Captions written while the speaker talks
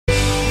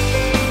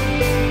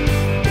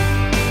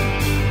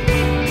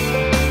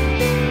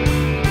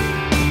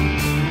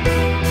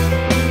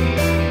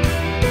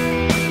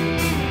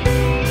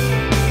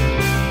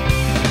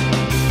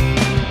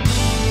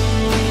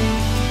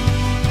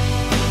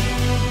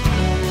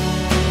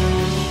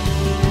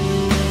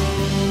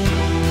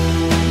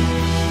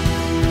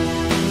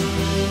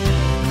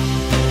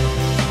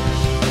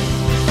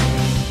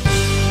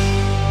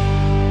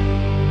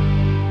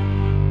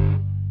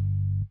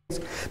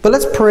But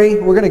let's pray.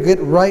 We're going to get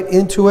right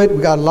into it.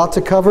 We got a lot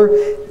to cover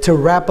to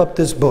wrap up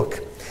this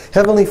book.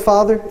 Heavenly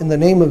Father, in the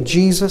name of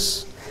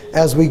Jesus,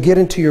 as we get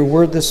into your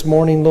word this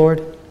morning,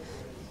 Lord,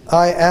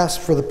 I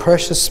ask for the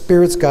precious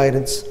Spirit's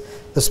guidance,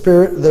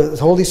 the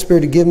Holy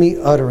Spirit to give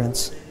me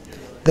utterance,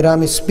 that I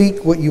may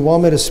speak what you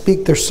want me to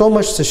speak. There's so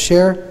much to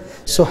share,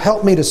 so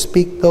help me to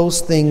speak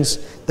those things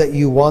that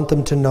you want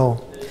them to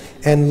know.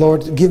 And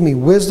Lord, give me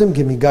wisdom,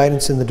 give me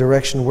guidance in the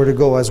direction where to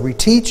go as we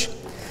teach,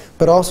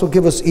 but also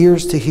give us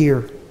ears to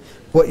hear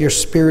what your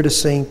Spirit is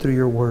saying through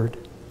your word.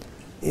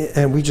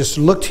 And we just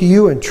look to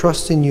you and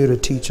trust in you to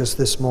teach us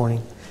this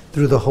morning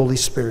through the Holy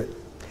Spirit.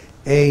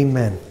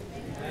 Amen.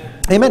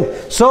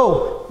 Amen.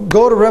 So,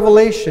 go to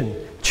Revelation,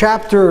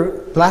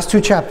 last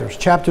two chapters,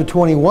 chapter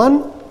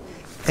 21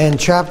 and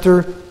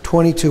chapter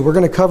 22. We're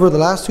going to cover the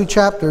last two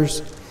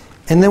chapters,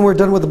 and then we're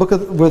done with the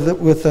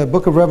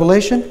book of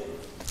Revelation,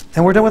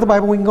 and we're done with the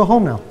Bible. We can go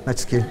home now.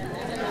 That's cute.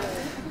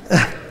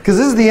 Because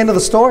this is the end of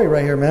the story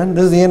right here, man.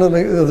 This is the end of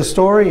the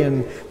story,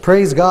 and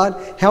praise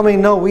God. How many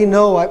know? We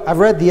know. I've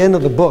read the end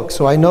of the book,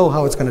 so I know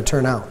how it's going to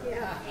turn out.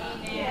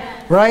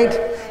 Yeah.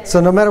 Right? So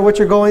no matter what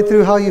you're going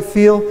through, how you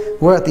feel,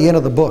 we're at the end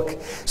of the book.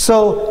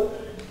 So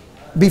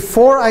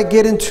before I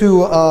get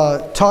into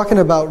talking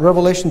about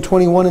Revelation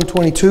 21 and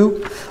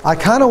 22, I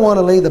kind of want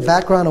to lay the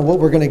background on what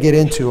we're going to get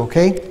into,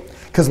 okay?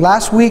 Because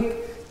last week,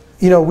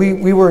 you know,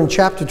 we were in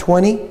chapter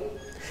 20.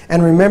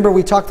 And remember,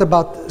 we talked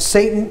about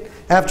Satan.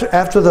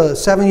 After the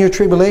 7-year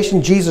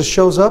tribulation, Jesus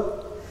shows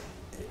up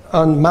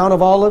on Mount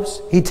of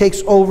Olives. He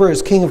takes over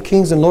as King of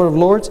Kings and Lord of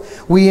Lords.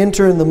 We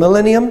enter in the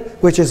millennium,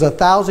 which is a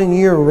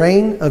 1,000-year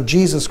reign of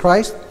Jesus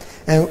Christ.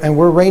 And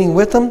we're reigning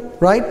with him,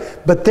 right?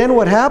 But then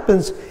what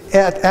happens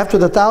after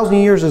the 1,000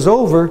 years is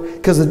over,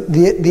 because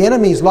the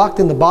enemy is locked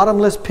in the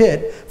bottomless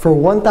pit for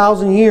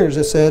 1,000 years,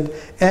 it said.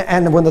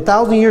 And when the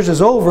 1,000 years is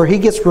over, he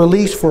gets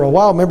released for a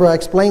while. Remember, I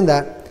explained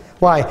that.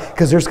 Why?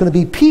 Because there's going to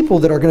be people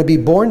that are going to be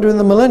born during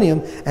the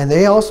millennium, and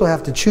they also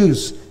have to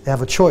choose. They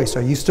have a choice.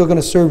 Are you still going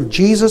to serve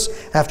Jesus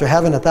after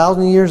having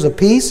 1,000 years of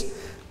peace,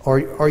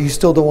 or you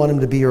still don't want him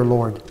to be your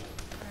Lord?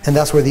 And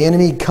that's where the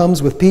enemy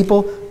comes with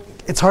people.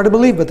 It's hard to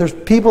believe, but there's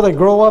people that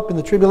grow up in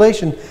the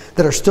tribulation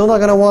that are still not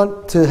going to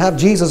want to have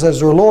Jesus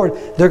as their Lord.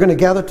 They're going to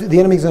gather. The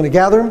enemy's going to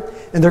gather them,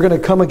 and they're going to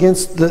come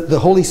against the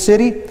holy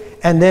city,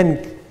 and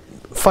then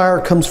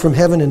fire comes from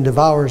heaven and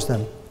devours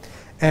them.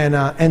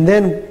 And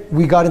then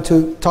we got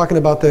into talking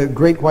about the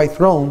great white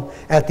throne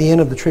at the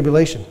end of the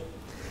tribulation,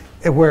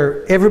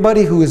 where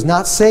everybody who is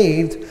not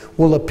saved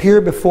will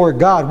appear before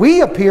God.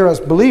 We appear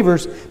as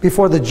believers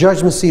before the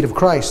judgment seat of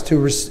Christ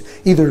to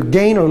either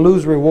gain or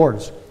lose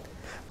rewards.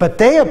 But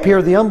they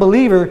appear, the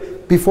unbeliever,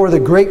 before the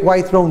great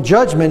white throne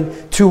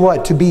judgment to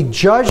what? To be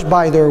judged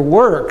by their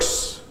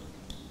works.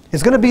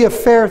 It's going to be a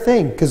fair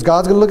thing, because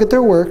God's going to look at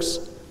their works.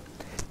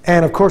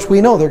 And of course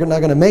we know they're not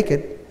going to make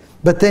it.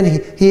 But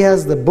then he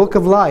has the book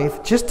of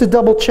life, just to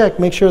double check,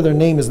 make sure their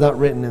name is not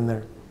written in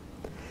there.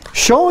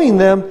 Showing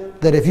them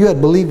that if you had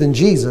believed in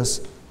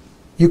Jesus,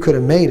 you could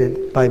have made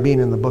it by being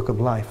in the book of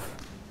life.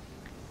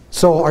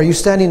 So are you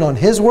standing on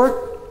his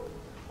work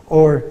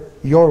or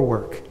your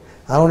work?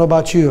 I don't know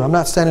about you. I'm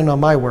not standing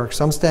on my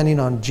works. I'm standing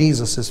on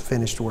Jesus'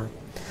 finished work.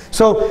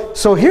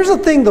 So here's the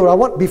thing,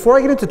 though. Before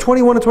I get into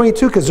 21 and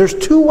 22, because there's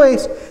two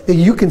ways that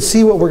you can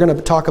see what we're going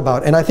to talk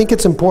about. And I think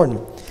it's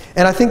important.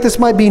 And I think this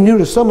might be new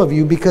to some of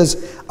you,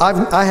 because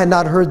I had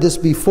not heard this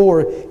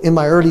before in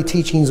my early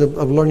teachings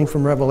of learning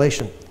from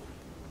Revelation.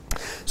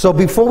 So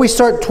before we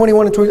start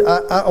 21 and 22,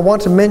 I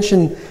want to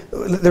mention,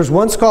 there's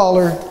one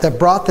scholar that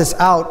brought this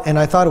out, and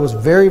I thought it was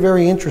very,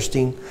 very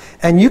interesting.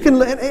 And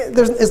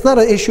it's not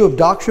an issue of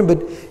doctrine,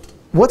 but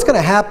what's going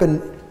to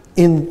happen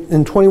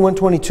in 21,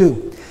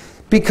 22?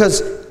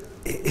 Because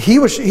he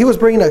was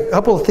bringing a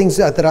couple of things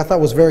that I thought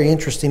was very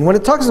interesting. When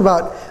it talks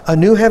about a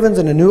new heavens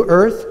and a new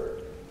earth,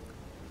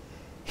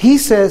 he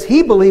says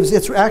he believes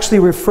it's actually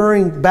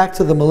referring back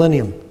to the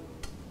millennium.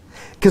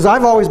 Because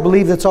I've always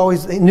believed it's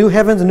always new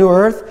heavens and new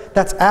earth.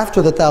 That's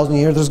after the 1,000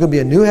 years. There's going to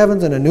be a new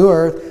heavens and a new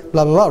earth,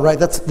 blah, blah, blah, right?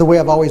 That's the way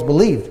I've always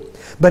believed.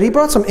 But he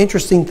brought some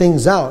interesting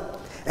things out.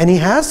 And he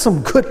has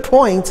some good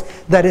points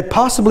that it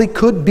possibly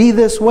could be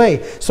this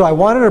way. So I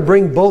wanted to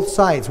bring both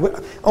sides.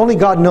 Only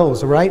God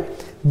knows, right?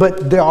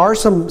 But there are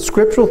some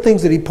scriptural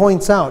things that he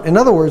points out. In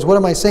other words, what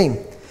am I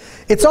saying?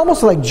 It's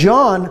almost like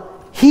John,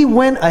 he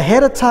went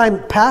ahead of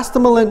time past the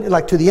millennium,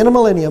 like to the end of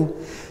millennium,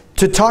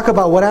 to talk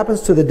about what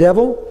happens to the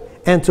devil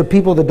and to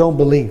people that don't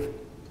believe.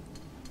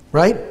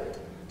 Right?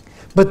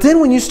 But then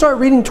when you start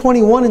reading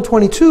 21 and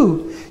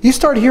 22, you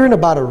start hearing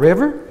about a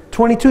river.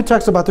 22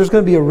 talks about there's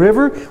going to be a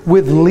river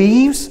with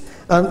leaves,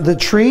 the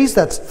trees,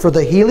 that's for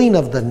the healing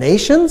of the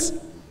nations.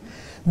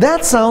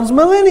 That sounds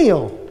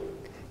millennial.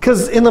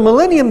 Because in the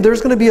millennium,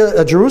 there's going to be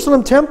a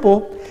Jerusalem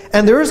temple,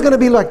 and there is going to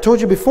be, like I told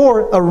you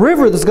before, a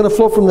river that's going to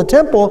flow from the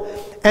temple,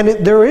 and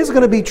there is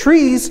going to be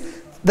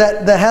trees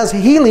that has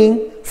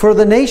healing for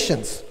the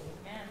nations.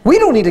 We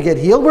don't need to get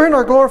healed. We're in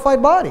our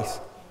glorified bodies.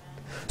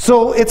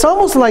 So it's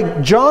almost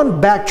like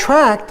John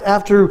backtracked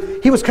after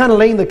he was kind of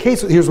laying the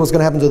case. Here's what's going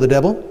to happen to the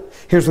devil.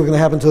 Here's what's going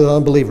to happen to the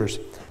unbelievers.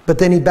 But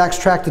then he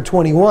backtracked to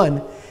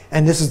 21,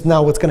 and this is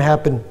now what's going to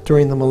happen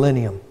during the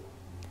millennium.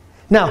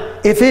 Now,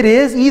 if it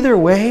is either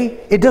way,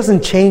 it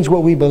doesn't change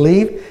what we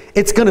believe.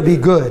 It's going to be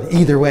good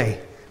either way,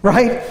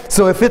 right?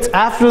 So if it's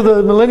after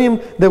the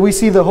millennium that we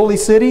see the holy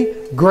city,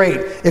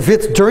 great. If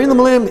it's during the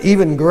millennium,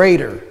 even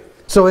greater.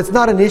 So it's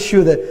not an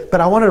issue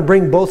but I wanted to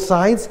bring both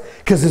sides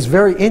because it's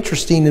very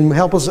interesting and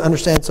help us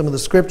understand some of the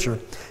scripture.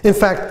 In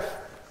fact,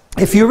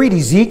 if you read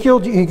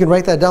Ezekiel, you can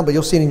write that down, but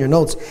you'll see it in your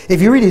notes.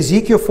 If you read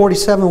Ezekiel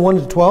 47,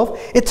 1-12,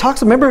 it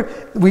talks, remember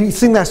we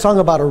sing that song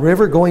about a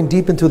river going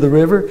deep into the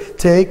river?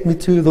 Take me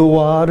to the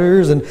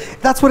waters. And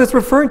that's what it's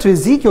referring to.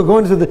 Ezekiel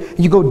going to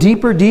you go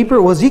deeper,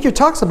 deeper. Well, Ezekiel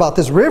talks about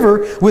this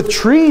river with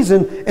trees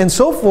and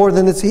so forth,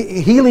 and it's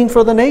healing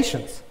for the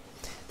nations.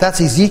 That's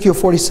Ezekiel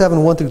 47,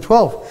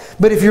 1-12.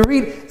 But if you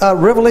read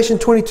Revelation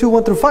 22,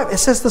 1-5, it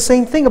says the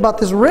same thing about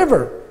this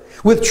river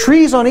with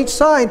trees on each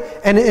side,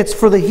 and it's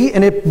for the heat,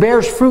 and it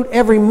bears fruit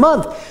every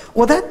month.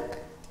 Well,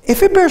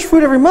 if it bears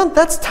fruit every month,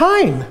 that's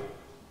time.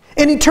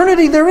 In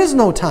eternity, there is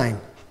no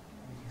time.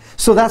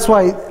 So that's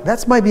why,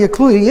 that might be a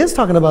clue. He is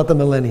talking about the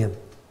millennium.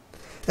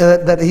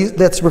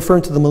 That's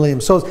referring to the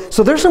millennium. So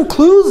there's some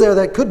clues there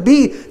that could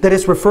be that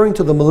it's referring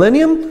to the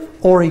millennium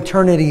or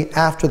eternity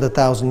after the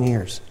 1,000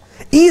 years.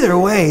 Either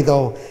way,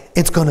 though,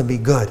 it's going to be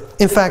good.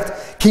 In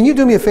fact, can you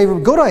do me a favor?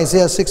 Go to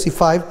Isaiah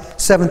 65,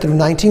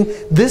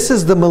 7-19. This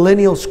is the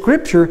millennial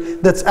scripture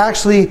that's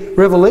actually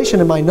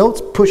Revelation in my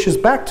notes pushes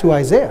back to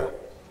Isaiah.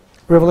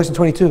 Revelation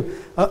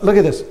 22. Look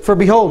at this. For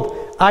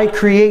behold, I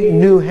create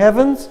new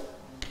heavens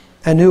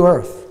and new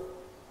earth,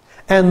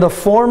 and the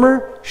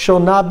former shall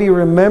not be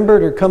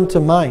remembered or come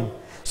to mind.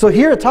 So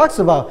here it talks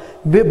about,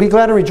 be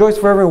glad and rejoice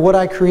forever in what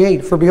I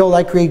create. For behold,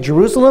 I create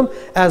Jerusalem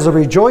as a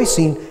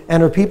rejoicing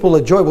and her people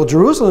a joy. Well,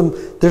 Jerusalem,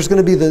 there's going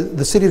to be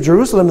the city of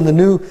Jerusalem and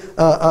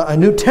a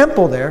new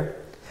temple there.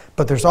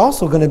 But there's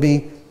also going to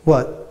be,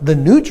 what? The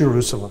new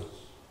Jerusalem.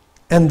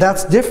 And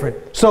that's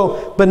different.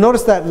 So, but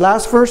notice that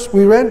last verse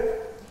we read.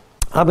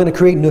 I'm going to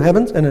create new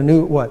heavens and a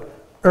new, what?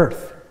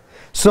 Earth.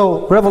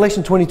 So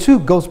Revelation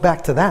 22 goes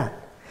back to that.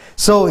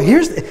 So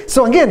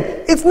again,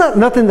 it's not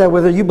nothing that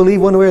whether you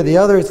believe one way or the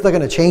other, it's not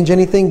going to change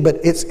anything, but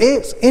it's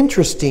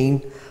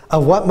interesting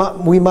of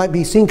what we might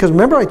be seeing. Because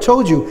remember I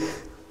told you,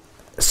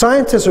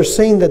 scientists are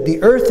saying that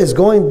the earth is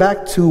going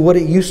back to what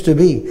it used to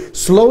be.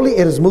 Slowly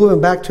it is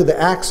moving back to the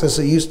axis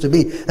it used to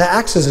be. The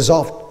axis is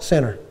off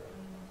center.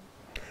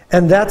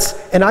 And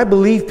I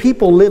believe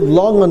people live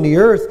long on the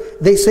earth.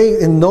 They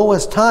say in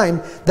Noah's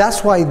time,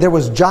 that's why there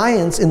was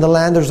giants in the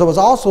land. There was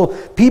also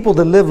people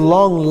that live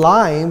long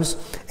lives.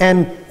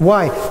 And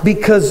why?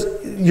 Because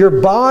your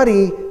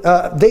body,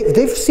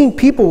 they've seen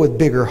people with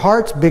bigger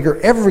hearts,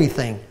 bigger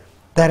everything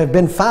that have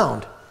been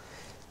found.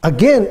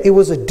 Again, it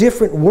was a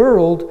different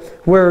world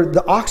where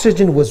the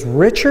oxygen was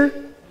richer.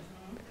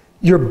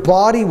 Your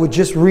body would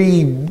just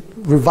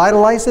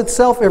revitalize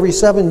itself every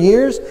 7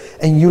 years,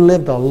 and you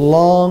lived a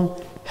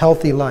long,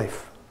 healthy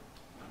life.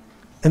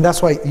 And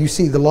that's why you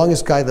see the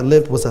longest guy that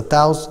lived was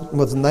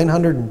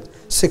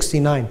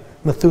 969,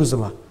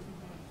 Methuselah.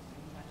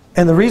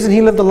 And the reason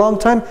he lived a long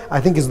time,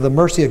 I think, is the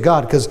mercy of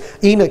God. Because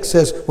Enoch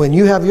says, when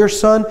you have your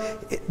son,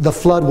 the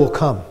flood will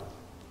come.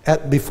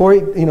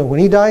 When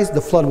he dies,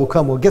 the flood will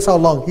come. Well, guess how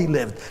long he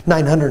lived?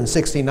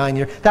 969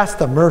 years. That's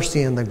the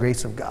mercy and the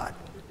grace of God.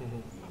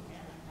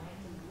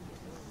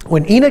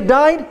 When Enoch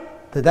died,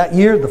 that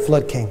year, the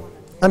flood came.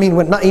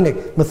 Not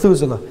Enoch,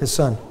 Methuselah, his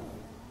son.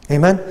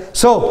 Amen?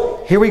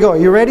 So, here we go. Are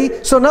you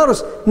ready? So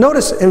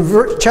notice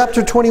in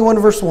chapter 21,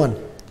 verse 1.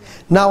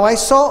 Now I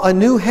saw a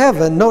new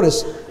heaven.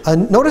 Notice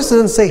it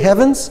doesn't say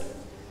heavens.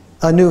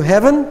 A new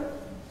heaven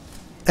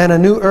and a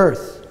new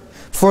earth.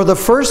 For the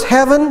first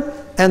heaven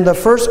and the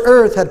first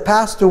earth had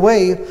passed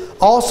away.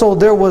 Also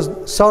there was,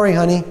 sorry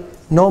honey,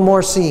 no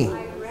more sea. I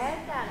read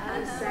that.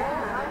 I'm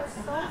sad. I was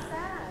so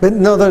sad. But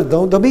no,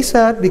 don't be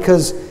sad,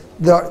 because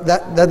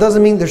that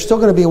doesn't mean there's still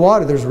going to be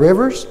water. There's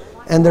rivers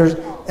and there's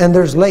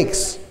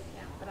lakes.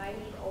 But I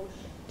need ocean.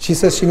 She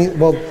says she needs,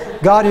 well,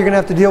 God, you're going to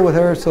have to deal with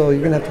her, so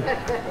you're going to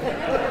have to.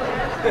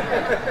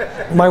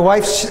 My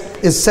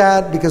wife is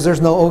sad because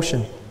there's no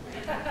ocean.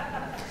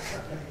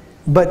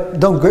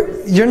 But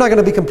you're not going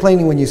to be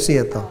complaining when you see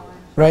it, though,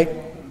 right?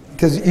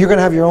 Because you're going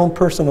to have your own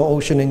personal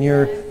ocean in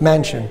your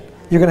mansion.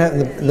 You're going to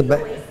have the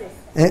back.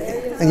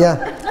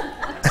 Yeah.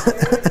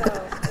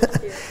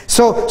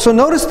 So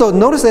notice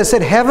that it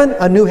said heaven,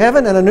 a new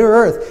heaven and a new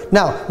earth.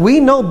 Now, we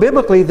know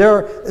biblically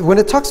when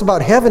it talks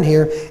about heaven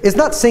here, it's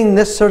not saying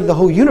necessarily the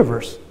whole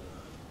universe.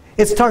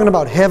 It's talking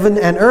about heaven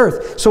and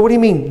earth. So what do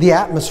you mean? The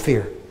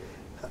atmosphere.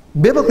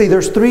 Biblically,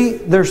 there's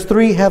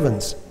three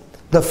heavens.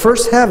 The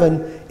first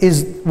heaven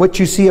is what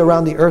you see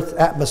around the earth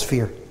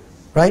atmosphere,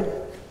 right?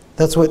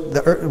 That's what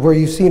where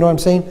you see, you know what I'm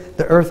saying?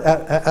 The earth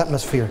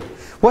atmosphere.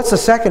 What's the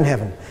second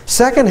heaven?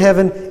 Second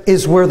heaven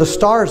is where the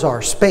stars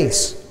are,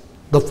 space.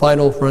 The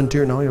final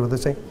frontier, no, you know what they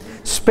say?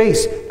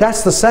 Space,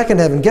 that's the second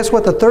heaven. Guess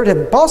what the third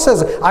heaven? Paul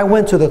says, I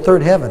went to the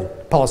third heaven,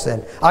 Paul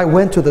said. I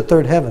went to the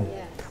third heaven.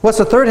 What's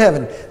the third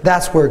heaven?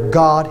 That's where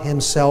God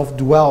himself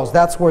dwells.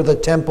 That's where the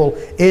temple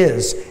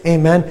is.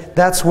 Amen.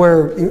 That's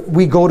where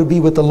we go to be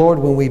with the Lord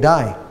when we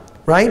die.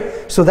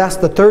 Right? So that's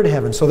the third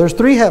heaven. So there's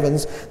three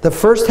heavens. The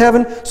first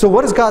heaven. So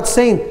what is God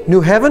saying? New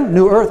heaven,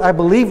 new earth. I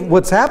believe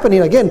what's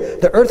happening, again,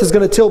 the earth is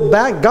going to tilt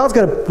back. God's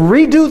going to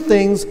redo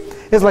things.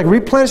 It's like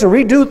replenish and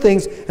redo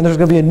things. And there's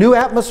going to be a new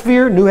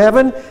atmosphere, new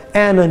heaven,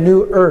 and a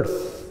new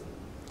earth.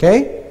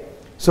 Okay?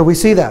 So we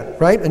see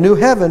that, right? A new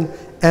heaven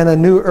and a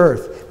new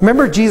earth.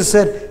 Remember Jesus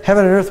said,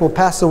 heaven and earth will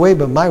pass away,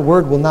 but my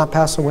word will not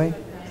pass away.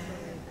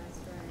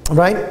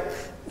 Right?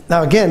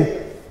 Now again,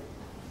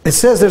 it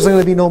says there's going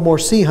to be no more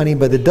sea, honey,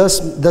 but it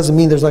doesn't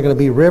mean there's not going to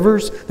be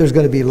rivers. There's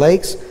going to be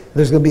lakes.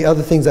 There's going to be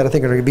other things that I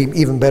think are going to be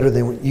even better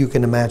than you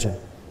can imagine.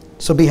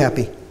 So be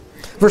happy.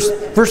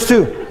 Verse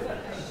 2.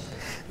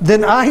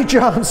 Then I,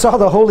 John, saw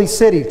the holy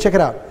city. Check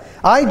it out.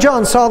 I,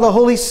 John, saw the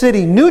holy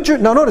city.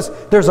 Now notice,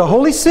 there's a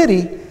holy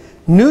city,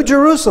 New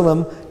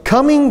Jerusalem,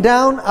 coming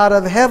down out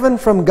of heaven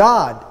from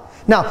God.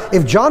 Now,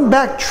 if John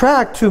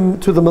backtracked to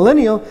the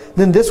millennium,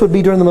 then this would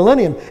be during the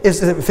millennium.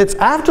 If it's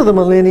after the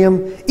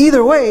millennium,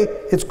 either way,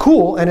 it's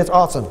cool and it's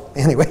awesome.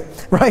 Anyway,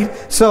 right?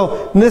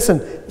 So,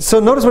 listen. So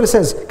notice what it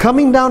says.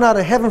 Coming down out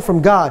of heaven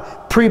from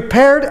God,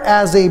 prepared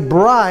as a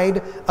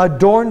bride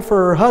adorned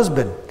for her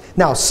husband.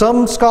 Now,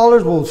 some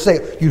scholars will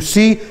say, you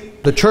see,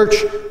 the church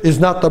is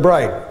not the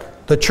bride.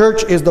 The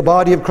church is the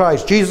body of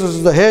Christ. Jesus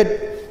is the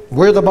head.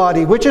 We're the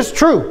body, which is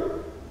true.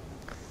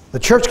 The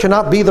church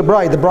cannot be the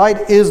bride. The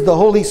bride is the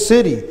holy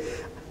city.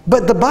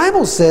 But the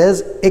Bible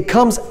says it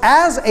comes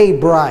as a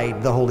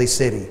bride, the holy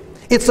city.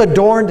 It's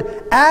adorned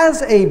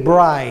as a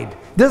bride.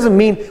 Doesn't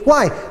mean,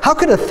 why? How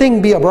could a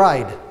thing be a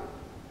bride?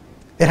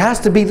 It has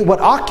to be what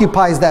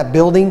occupies that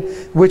building,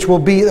 which will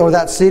be, or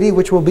that city,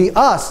 which will be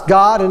us,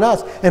 God and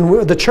us.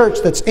 And the church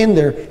that's in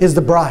there is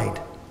the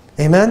bride.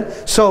 Amen?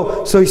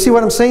 So you see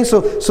what I'm saying? So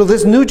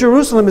this New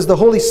Jerusalem is the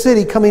holy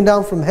city coming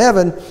down from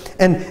heaven,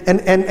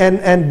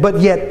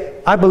 but yet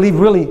I believe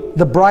really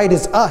the bride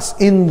is us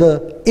in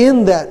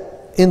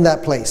that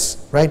place,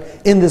 right?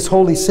 In this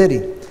holy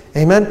city.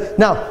 Amen?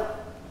 Now,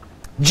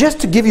 just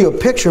to give you a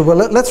picture, well,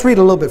 let's read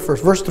a little bit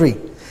first. Verse 3.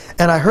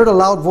 And I heard a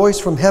loud voice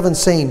from heaven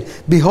saying,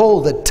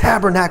 behold, the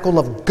tabernacle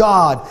of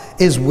God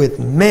is with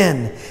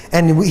men,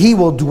 and he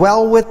will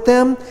dwell with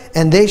them,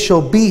 and they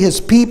shall be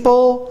his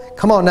people.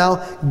 Come on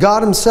now.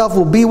 God himself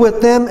will be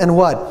with them, and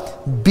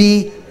what?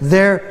 Be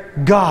their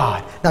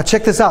God. Now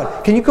check this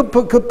out. Can you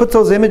put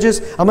those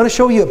images? I'm going to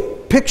show you a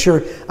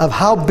picture of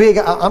how big.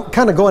 I'm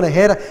kind of going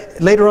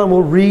ahead. Later on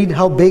we'll read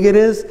how big it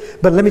is.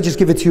 But let me just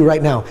give it to you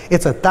right now.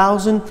 It's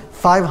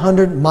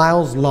 1,500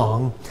 miles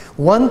long.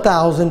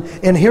 1,000.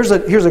 And here's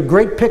a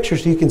great picture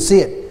so you can see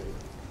it.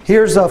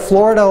 Here's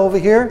Florida over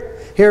here.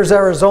 Here's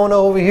Arizona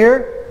over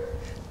here.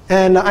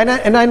 And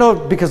I know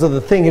because of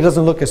the thing it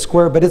doesn't look a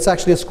square, but it's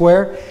actually a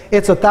square.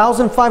 It's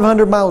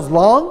 1,500 miles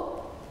long.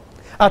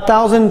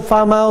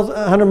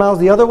 1,500 miles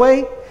the other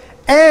way,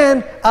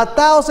 and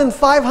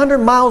 1,500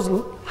 miles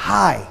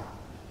high.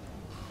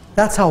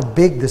 That's how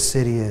big this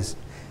city is.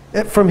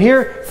 From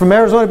here, from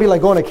Arizona, it'd be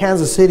like going to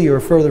Kansas City or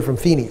further from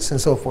Phoenix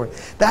and so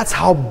forth. That's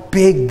how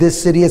big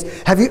this city is.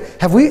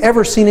 Have we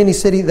ever seen any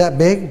city that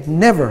big?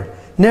 Never.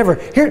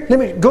 Never. Here, let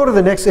me go to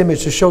the next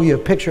image to show you a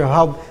picture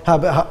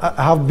of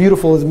how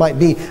beautiful it might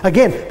be.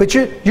 Again, but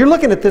you're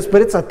looking at this,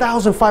 but it's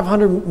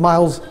 1,500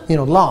 miles,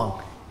 long.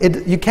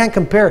 You can't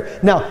compare.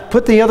 Now,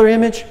 put the other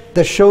image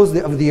that shows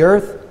of the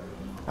earth.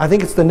 I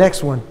think it's the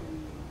next one.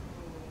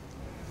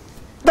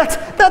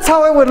 That's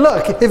how it would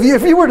look.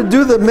 If you were to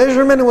do the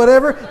measurement and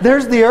whatever,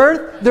 there's the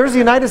earth, there's the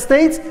United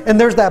States,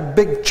 and there's that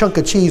big chunk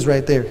of cheese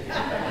right there.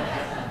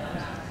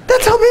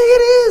 That's how big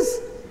it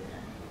is.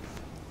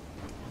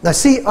 Now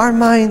see, our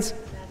minds,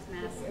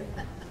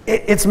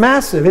 it's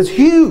massive. It's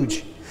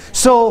huge.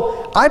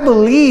 So I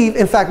believe,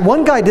 in fact,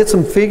 one guy did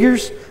some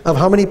figures of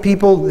how many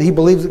people he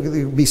believes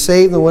will be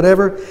saved and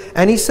whatever.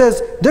 And he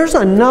says, there's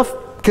enough,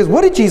 because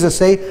what did Jesus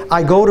say?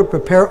 I go to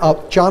prepare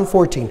John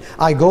 14,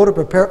 I go to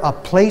prepare a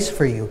place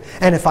for you.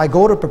 And if I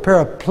go to prepare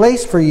a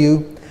place for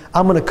you,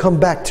 I'm going to come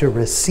back to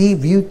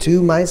receive you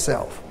to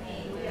myself.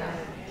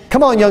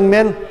 Come on, young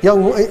men,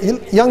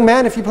 young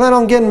man, if you plan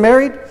on getting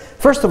married,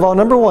 first of all,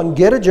 number one,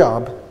 get a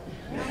job.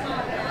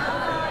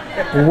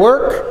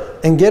 Work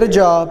and get a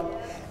job.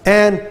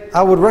 And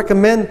I would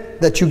recommend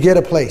that you get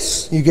a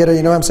place. You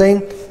know what I'm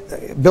saying?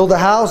 Build a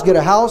house, get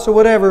a house or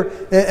whatever.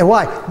 And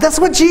why? That's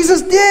what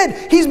Jesus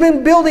did. He's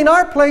been building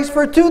our place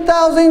for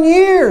 2,000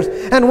 years.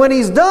 And when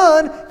he's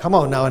done, come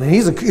on now, and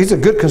he's a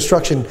good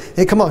construction.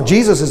 Hey, come on,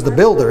 Jesus is the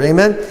builder.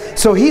 Amen?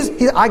 So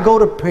I go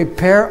to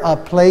prepare a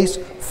place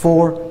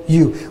for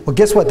you. Well,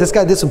 guess what? This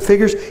guy did some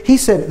figures. He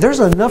said there's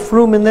enough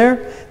room in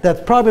there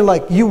that probably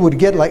like you would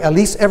get like at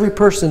least every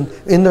person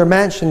in their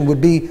mansion would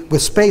be,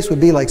 with space,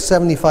 would be like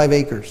 75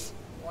 acres.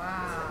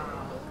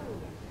 Wow.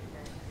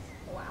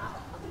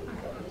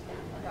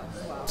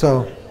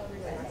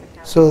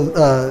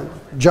 So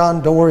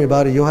John, don't worry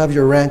about it. You'll have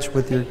your ranch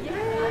with your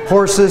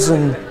horses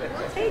and,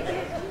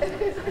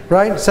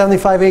 right?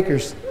 75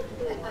 acres.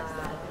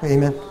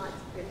 Amen.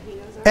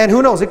 And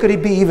who knows, it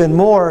could be even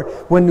more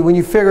when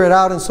you figure it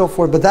out and so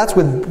forth. But that's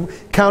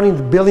with counting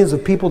the billions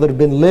of people that have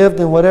been lived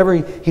and whatever.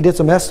 He did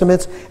some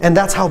estimates. And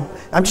that's how,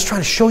 I'm just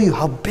trying to show you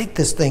how big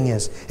this thing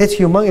is. It's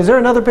humongous. Is there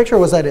another picture or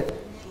was that it?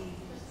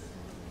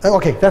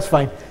 Okay, that's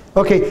fine.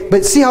 Okay,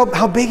 but see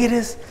how big it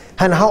is?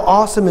 And how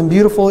awesome and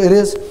beautiful it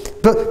is?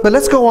 But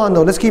let's go on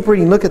though. Let's keep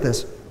reading. Look at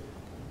this.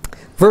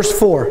 Verse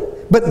 4.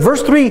 But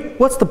verse 3,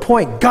 what's the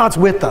point? God's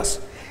with us.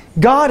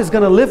 God is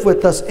going to live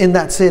with us in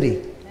that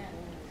city.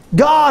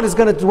 God is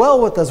going to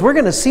dwell with us. We're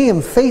going to see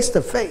Him face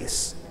to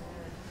face.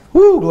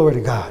 Woo, glory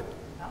to God.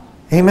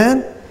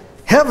 Amen.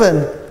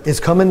 Heaven is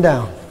coming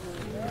down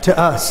to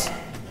us.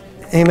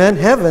 Amen.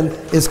 Heaven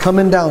is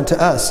coming down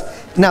to us.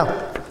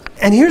 Now,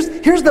 and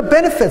here's the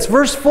benefits.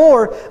 Verse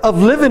 4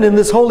 of living in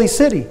this holy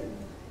city.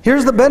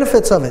 Here's the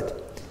benefits of it.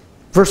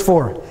 Verse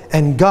 4.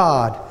 And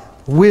God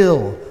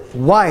will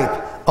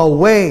wipe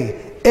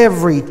away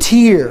every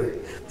tear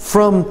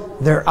from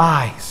their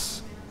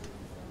eyes.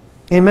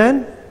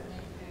 Amen.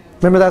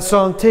 Remember that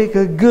song, take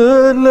a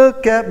good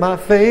look at my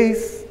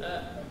face.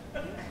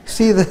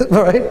 See that,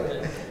 right?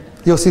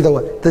 You'll see the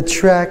what? The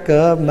track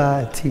of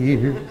my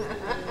tears.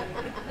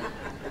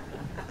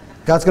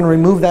 God's going to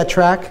remove that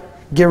track,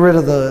 get rid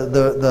of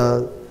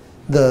the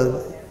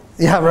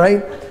yeah,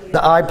 right?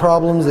 The eye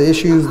problems, the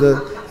issues,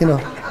 the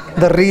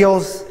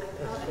rios.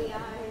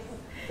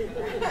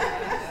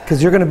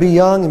 Because you're going to be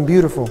young and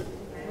beautiful.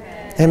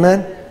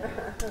 Amen?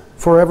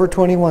 Forever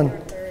 21.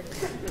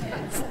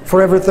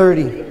 Forever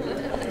 30.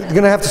 You're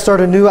going to have to start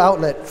a new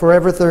outlet,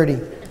 Forever 30.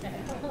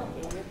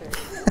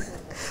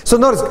 So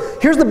notice,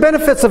 here's the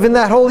benefits of in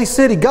that holy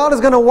city. God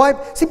is going to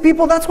wipe. See,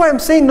 people, that's why I'm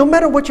saying no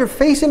matter what you're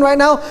facing right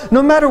now,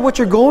 no matter what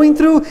you're going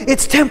through,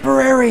 it's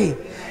temporary.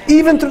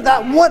 Even through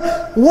that,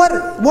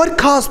 what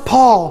caused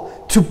Paul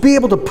to be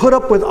able to put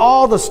up with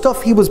all the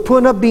stuff he was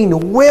putting up,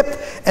 being whipped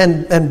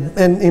and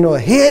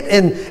hit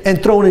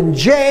and thrown in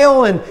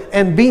jail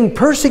and being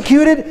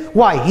persecuted?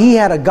 Why? He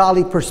had a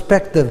godly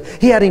perspective.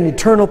 He had an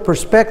eternal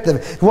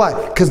perspective. Why?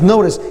 Because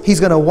notice, He's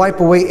going to wipe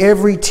away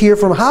every tear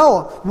from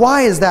how?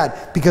 Why is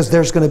that? Because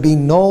there's going to be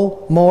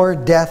no more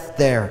death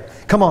there.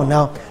 Come on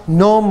now.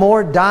 No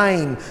more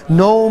dying.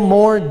 No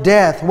more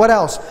death. What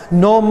else?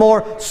 No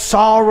more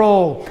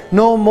sorrow.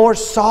 No more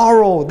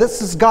sorrow.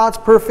 This is God's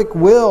perfect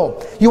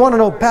will. You want to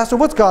know, Pastor,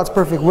 what's God's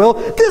perfect will?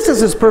 This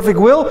is His perfect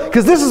will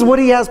because this is what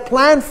He has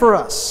planned for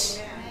us.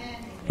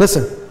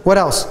 Listen, what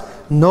else?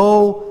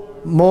 No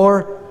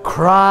more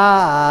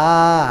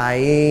crying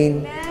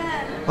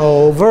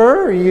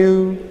over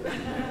you.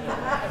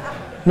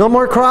 No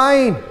more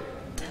crying.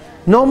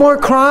 No more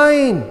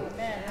crying.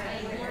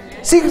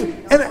 See,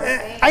 and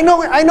I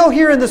know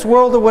here in this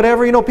world or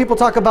whatever, people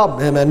talk about,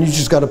 man,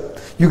 you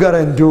gotta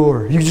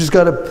endure. You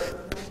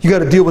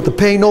gotta deal with the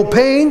pain. No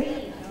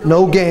pain,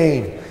 no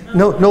gain.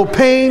 No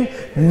pain,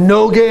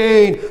 no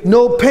gain.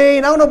 No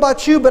pain. I don't know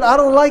about you, but I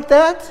don't like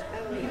that.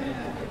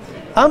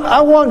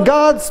 I want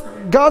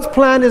God's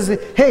plan is,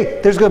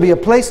 hey, there's going to be a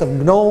place of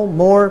no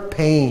more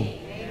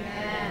pain.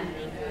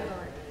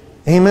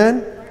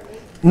 Amen.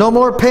 No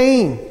more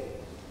pain.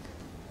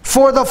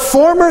 For the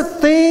former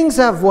things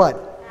have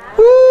what?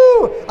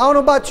 Woo! I don't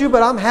know about you,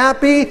 but I'm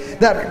happy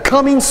that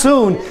coming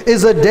soon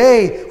is a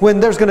day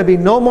when there's going to be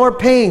no more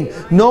pain,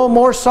 no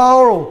more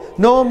sorrow,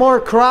 no more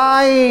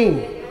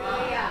crying,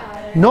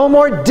 no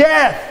more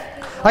death.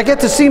 I get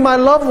to see my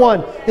loved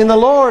one in the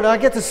Lord. I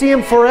get to see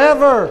Him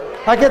forever.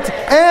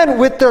 And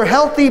with their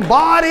healthy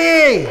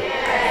body,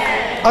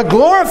 a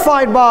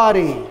glorified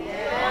body.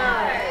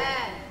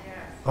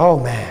 Oh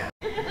man.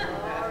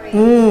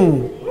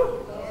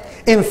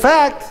 In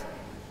fact,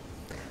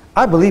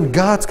 I believe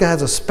God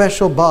has a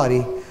special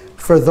body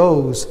for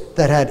those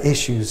that had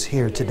issues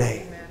here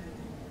today.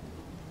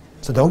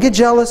 So don't get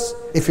jealous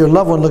if your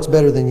loved one looks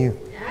better than you.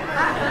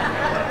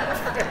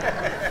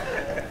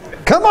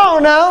 Come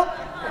on now.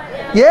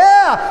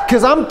 Yeah,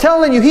 because I'm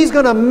telling you, He's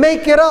going to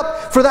make it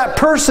up for that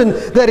person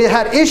that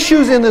had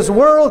issues in this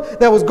world,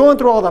 that was going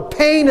through all the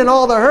pain and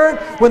all the hurt.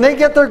 When they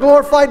get their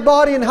glorified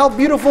body and how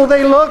beautiful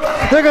they look,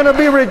 they're going to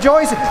be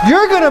rejoicing.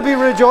 You're going to be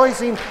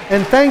rejoicing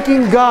and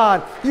thanking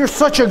God. You're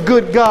such a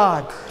good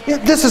God.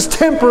 This is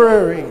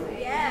temporary.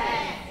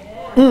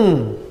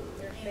 No,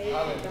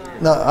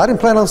 I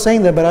didn't plan on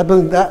saying that, but I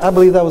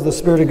believe that was the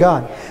Spirit of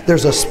God.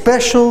 There's a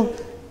special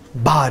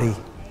body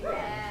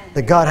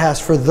that God has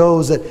for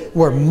those that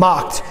were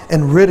mocked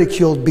and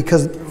ridiculed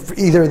because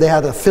either they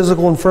had a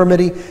physical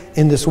infirmity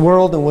in this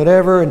world and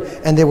whatever,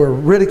 and they were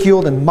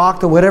ridiculed and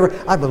mocked or whatever.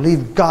 I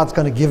believe God's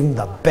going to give them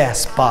the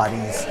best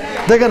bodies.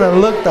 They're going to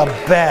look the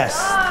best.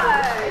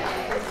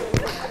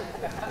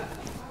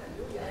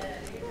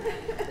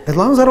 As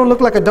long as I don't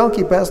look like a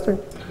donkey, Pastor.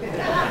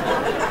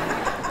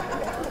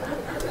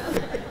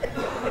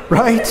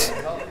 Right?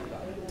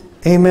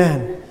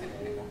 Amen.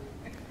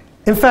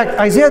 In fact,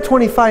 Isaiah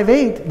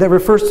 25:8 that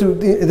refers to,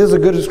 this is a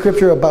good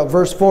scripture about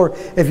verse 4.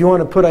 If you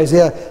want to put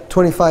Isaiah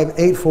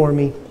 25:8 for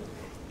me.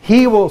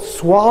 He will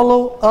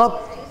swallow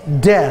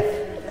up death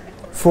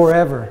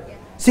forever.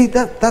 See,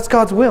 that's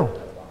God's will.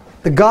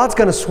 that God's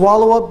going to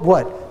swallow up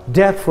what?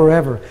 Death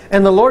forever.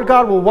 And the Lord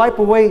God will wipe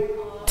away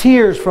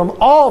tears from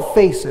all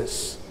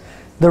faces.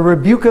 The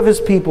rebuke of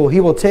His people He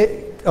will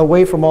take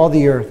away from all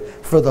the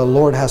earth, for the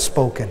Lord has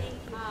spoken.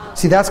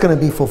 See, that's going to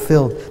be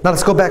fulfilled. Now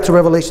let's go back to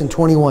Revelation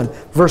 21,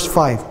 verse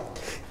 5.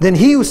 Then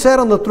He who sat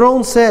on the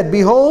throne said,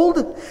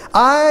 Behold,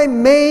 I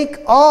make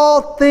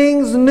all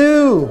things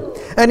new.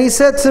 And He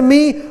said to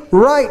me,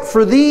 Write,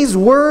 for these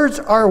words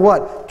are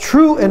what?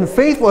 True and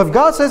faithful. If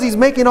God says He's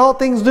making all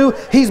things new,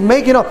 He's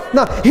making all.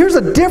 Now, here's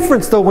a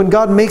difference though when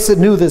God makes it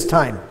new this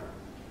time.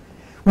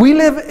 We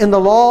live in the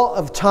law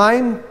of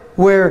time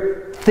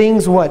where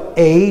things what?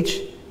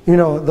 Age. You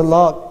know, the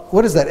law,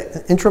 what is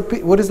that?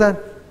 Entropy, what is that?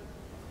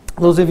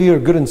 Those of you who are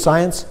good in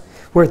science,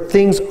 where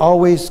things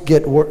always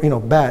get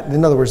bad.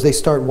 In other words, they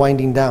start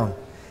winding down.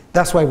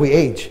 That's why we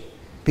age,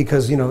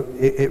 because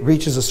it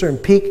reaches a certain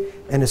peak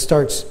and it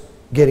starts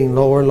getting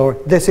lower and lower.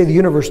 They say the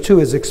universe too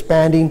is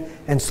expanding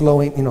and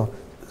slowing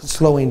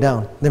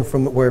down than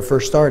from where it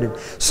first started.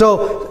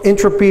 So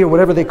entropy, or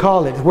whatever they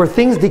call it, where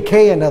things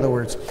decay, in other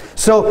words.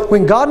 So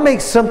when God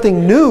makes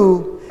something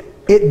new,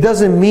 it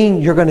doesn't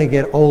mean you're going to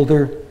get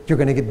older, you're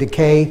going to get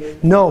decay.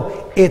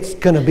 No, it's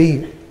going to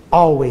be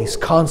always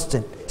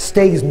constant.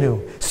 Stays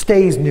new.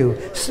 Stays new.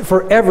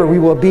 Forever we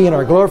will be in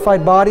our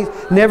glorified bodies.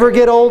 Never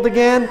get old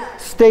again.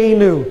 Stay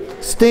new.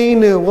 Stay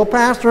new. Well,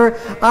 Pastor,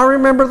 I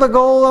remember the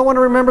gold. I want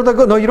to remember the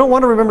gold. No, you don't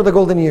want to remember the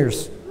golden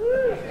years.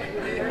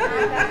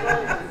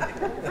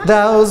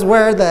 Those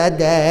were the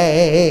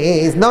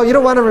days. No, you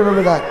don't want to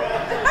remember that.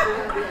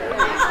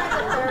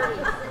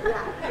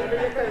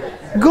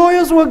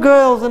 Girls were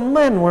girls and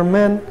men were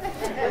men.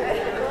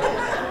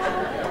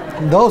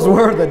 Those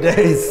were the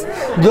days.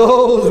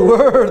 Those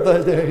were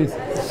the days.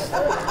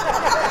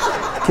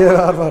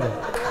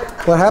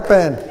 What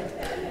happened?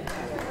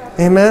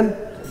 Amen.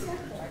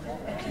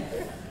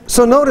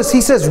 So notice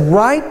He says,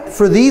 Write,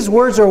 for these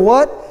words are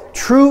what?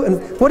 True.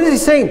 And what is He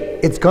saying?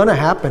 It's going to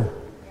happen.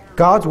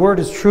 God's word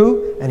is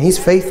true and He's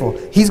faithful.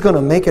 He's going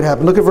to make it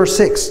happen. Look at verse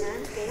 6.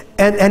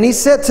 And He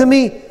said to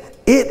me,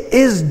 It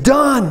is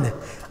done.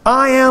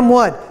 I am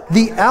what?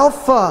 The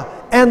Alpha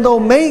and the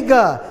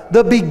Omega,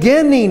 the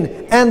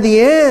beginning and the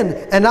end.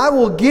 And I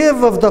will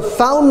give of the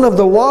fountain of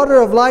the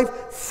water of life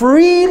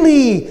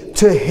freely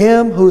to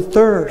him who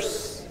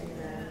thirsts.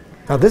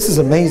 Now this is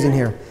amazing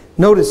here.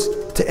 Notice,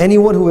 to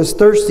anyone who is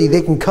thirsty,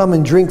 they can come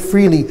and drink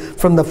freely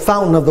from the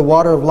fountain of the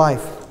water of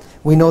life.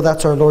 We know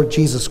that's our Lord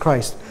Jesus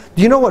Christ.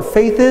 Do you know what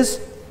faith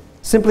is?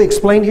 Simply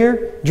explained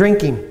here,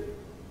 drinking.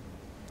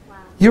 Wow.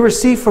 You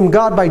receive from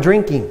God by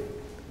drinking.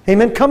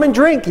 Amen. Come and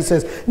drink, He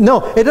says.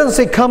 No, it doesn't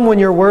say come when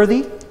you're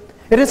worthy.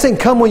 It doesn't say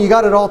come when you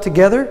got it all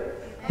together.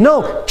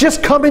 No,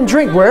 just come and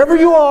drink. Wherever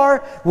you are,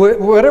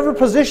 whatever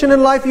position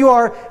in life you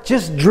are,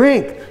 just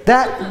drink.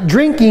 That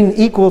drinking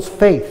equals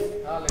faith.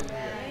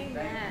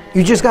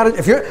 You just got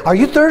to, are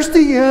you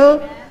thirsty?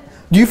 Yeah.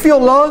 Do you feel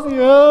lost?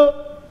 Yeah.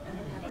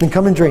 Then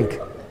come and drink.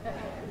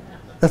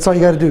 That's all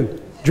you got to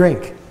do.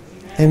 Drink.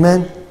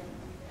 Amen.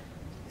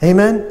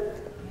 Amen.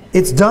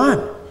 It's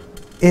done.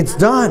 It's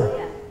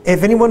done.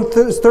 If anyone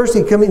is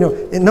thirsty, come in.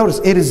 And notice,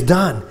 it is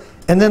done.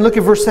 And then look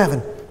at verse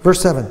 7. Verse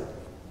 7.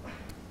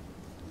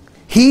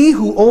 He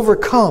who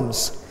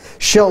overcomes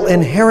shall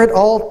inherit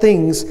all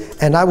things,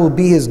 and I will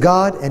be his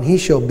God, and he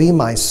shall be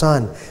my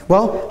son.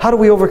 Well, how do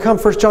we overcome?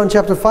 1 John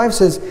chapter 5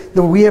 says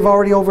that we have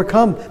already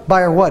overcome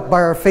by our what?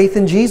 By our faith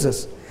in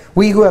Jesus.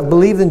 We who have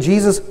believed in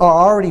Jesus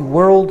are already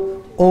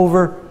world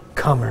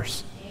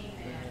overcomers.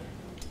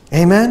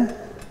 Amen?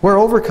 We're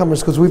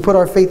overcomers because we put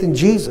our faith in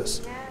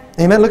Jesus.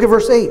 Amen? Look at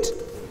verse 8.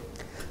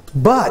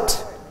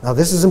 But, now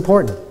this is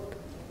important,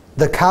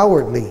 the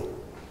cowardly.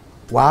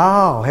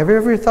 Wow, have you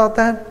ever thought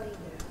that?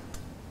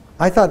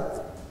 I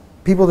thought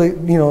people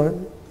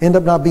that, end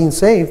up not being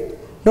saved.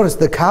 Notice,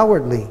 the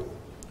cowardly,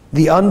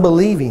 the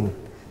unbelieving,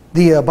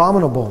 the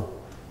abominable,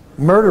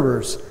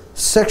 murderers,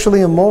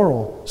 sexually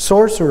immoral,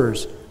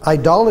 sorcerers,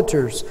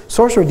 idolaters.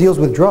 Sorcerer deals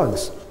with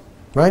drugs,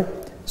 right?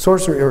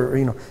 Sorcerer,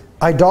 or,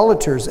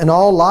 idolaters and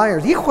all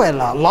liars.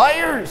 Hijuela,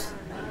 liars!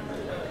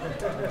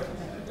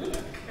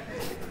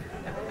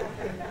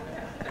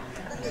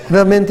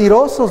 The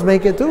mentirosos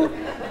make it too.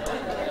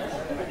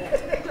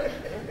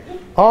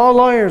 All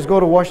lawyers go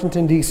to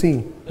Washington,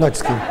 D.C. No,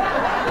 just kidding.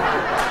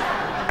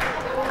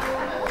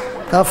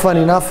 Not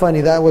funny, not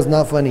funny. That was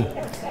not funny.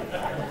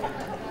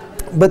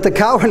 But the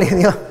cowardly,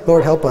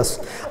 Lord help us.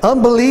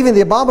 Unbelieving,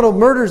 the abominable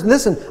murderers.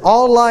 Listen,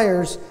 all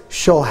liars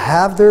shall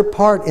have their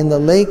part in the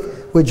lake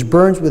which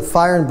burns with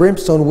fire and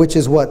brimstone, which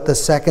is what? The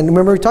second.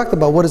 Remember we talked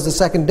about what is the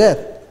second death?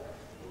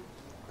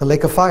 The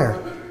lake of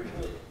fire.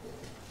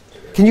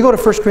 Can you go to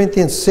 1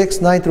 Corinthians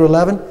 6, 9 through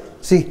 11?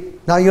 See,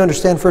 now you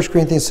understand 1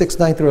 Corinthians 6,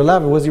 9 through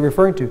 11. What is he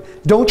referring to?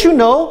 Don't you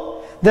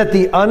know that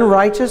the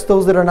unrighteous,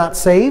 those that are not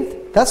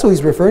saved, that's who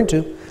he's referring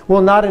to,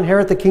 will not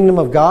inherit the kingdom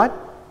of God?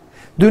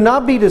 Do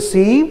not be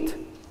deceived,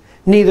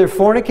 neither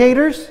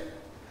fornicators,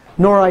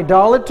 nor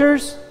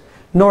idolaters,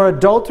 nor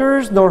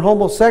adulterers, nor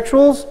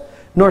homosexuals,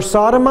 nor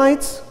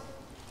sodomites,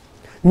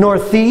 nor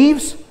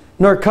thieves,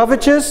 nor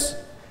covetous,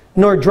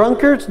 nor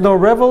drunkards, nor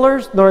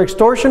revelers, nor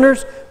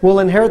extortioners will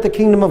inherit the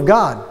kingdom of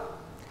God.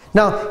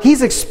 Now,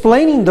 he's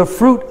explaining the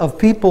fruit of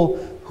people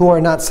who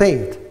are not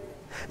saved.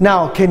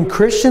 Now, can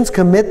Christians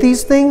commit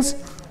these things?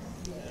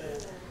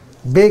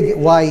 Big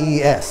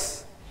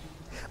Y-E-S.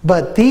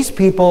 But these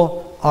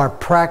people are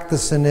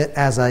practicing it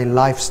as a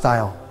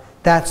lifestyle.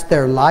 That's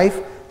their life,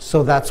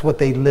 so that's what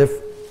they live.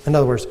 In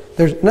other words,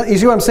 you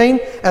see what I'm saying?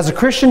 As a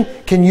Christian,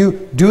 can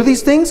you do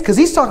these things? Because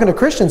he's talking to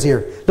Christians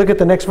here. Look at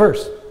the next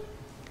verse.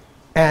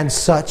 And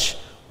such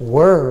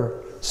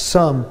were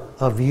some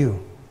of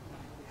you.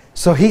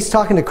 So he's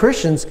talking to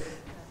Christians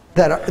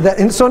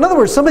and so in other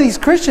words, some of these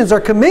Christians are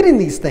committing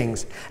these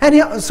things.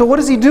 And so what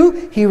does he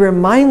do? He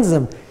reminds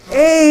them,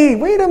 hey,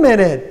 wait a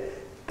minute.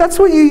 That's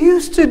what you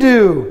used to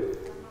do.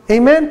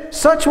 Amen?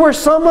 Such were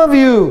some of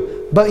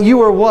you. But you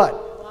were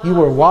what? You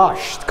were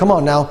washed. Come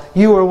on now.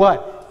 You were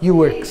what? You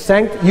were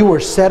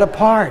set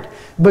apart.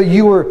 But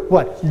you were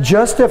what?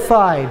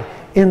 Justified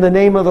in the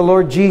name of the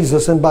Lord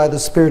Jesus and by the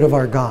Spirit of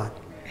our God.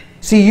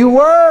 See, you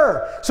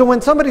were. So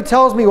when somebody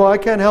tells me, well, I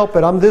can't help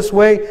it, I'm this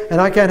way,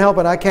 and I can't help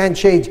it, I can't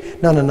change.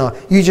 No, no, no.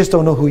 You just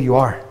don't know who you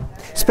are.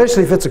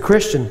 Especially if it's a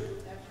Christian.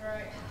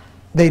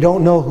 They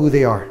don't know who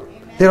they are.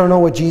 They don't know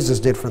what Jesus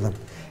did for them.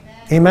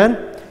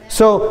 Amen?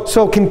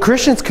 So can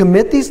Christians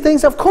commit these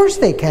things? Of course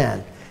they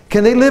can.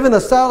 Can they live in a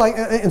style like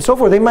and so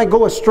forth? They might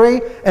go astray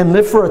and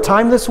live for a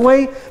time this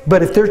way,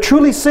 but if they're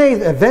truly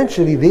saved,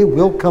 eventually they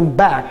will come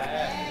back.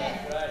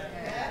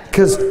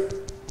 Because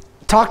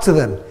talk to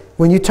them.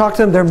 When you talk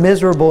to them, they're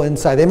miserable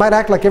inside. They might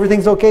act like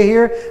everything's okay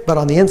here, but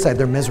on the inside,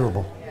 they're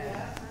miserable.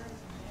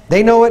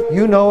 They know it.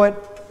 You know it.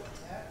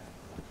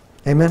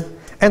 Amen.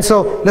 And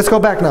so, let's go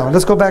back now.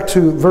 Let's go back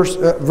to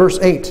verse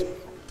 8.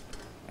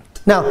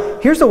 Now,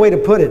 here's the way to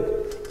put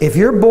it. If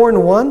you're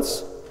born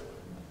once,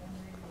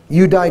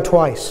 you die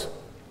twice.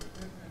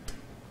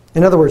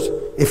 In other words,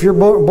 if you're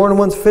born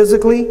once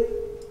physically,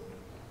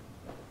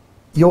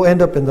 you'll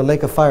end up in the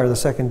lake of fire, the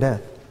second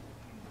death.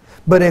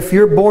 But if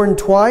you're born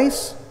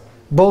twice,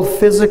 both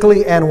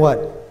physically and what?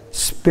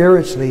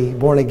 Spiritually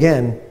born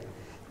again,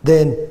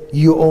 then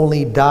you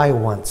only die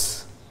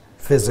once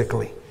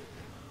physically.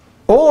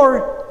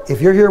 Or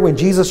if you're here when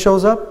Jesus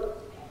shows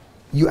up,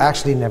 you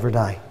actually never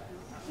die.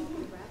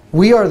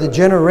 We are the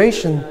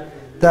generation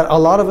that a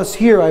lot of us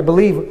here, I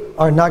believe,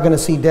 are not going to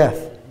see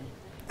death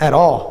at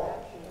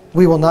all.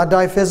 We will not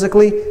die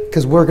physically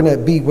because we're going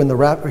to be when the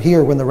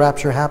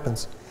rapture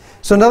happens.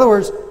 So in other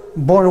words,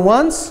 born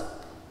once,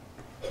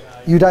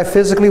 you die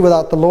physically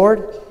without the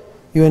Lord,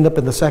 you end up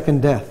in the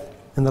second death,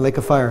 in the lake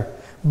of fire.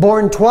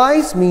 Born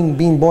twice, meaning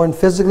being born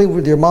physically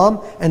with your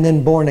mom, and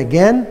then born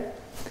again,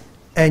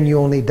 and you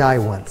only die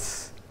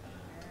once.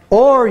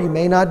 Or you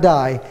may not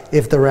die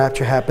if the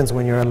rapture happens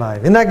when you're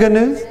alive. Isn't that good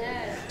news?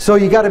 So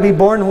you got to be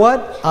born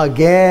what?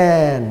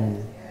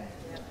 Again.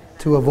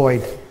 To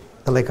avoid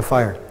the lake of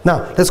fire.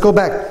 Now, let's go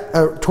back.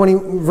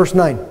 Verse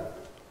 9.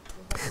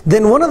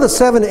 Then one of the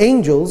 7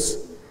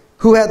 angels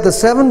who had the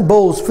 7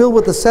 bowls filled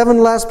with the 7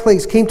 last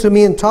plagues came to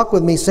me and talked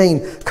with me,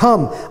 saying,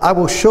 Come, I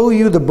will show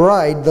you the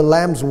bride, the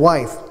Lamb's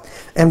wife.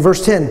 And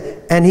verse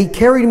 10, and he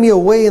carried me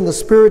away in the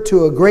Spirit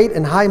to a great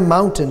and high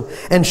mountain,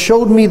 and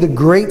showed me the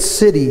great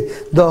city,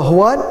 the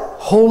what?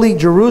 Holy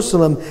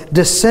Jerusalem,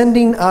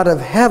 descending out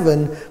of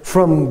heaven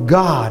from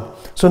God.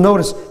 So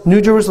notice, New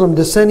Jerusalem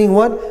descending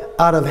what?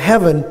 Out of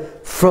heaven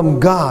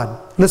from God.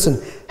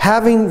 Listen,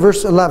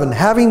 verse 11,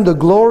 having the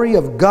glory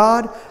of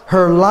God,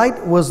 her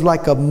light was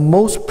like a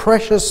most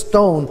precious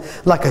stone,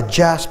 like a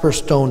jasper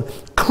stone,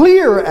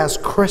 clear as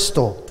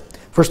crystal.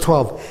 Verse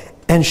 12,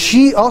 and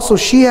she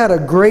had a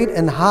great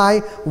and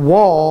high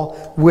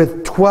wall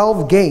with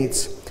 12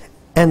 gates,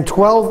 and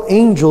 12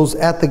 angels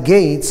at the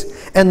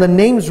gates, and the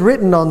names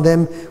written on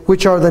them,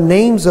 which are the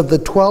names of the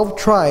 12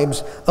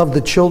 tribes of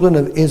the children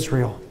of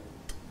Israel.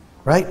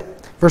 Right?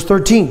 Verse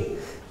 13,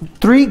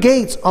 3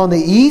 gates on the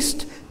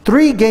east,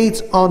 3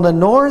 gates on the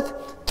north,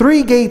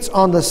 3 gates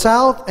on the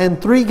south,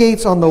 and 3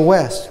 gates on the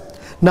west.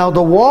 Now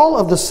the wall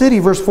of the city,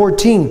 verse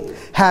 14,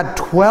 had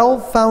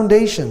 12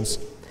 foundations,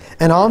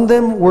 and on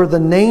them were the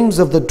names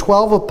of the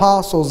 12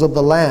 apostles of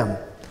the Lamb.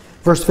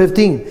 Verse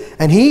 15,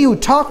 and he who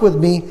talked with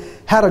me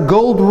had a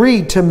gold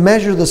reed to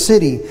measure the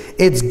city,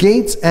 its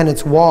gates and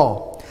its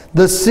wall.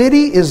 The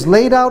city is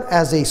laid out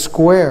as a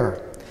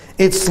square.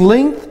 Its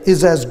length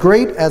is as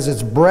great as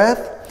its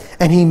breadth,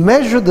 and he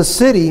measured the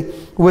city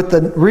with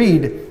the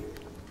reed,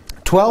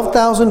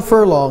 12,000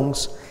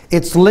 furlongs.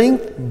 Its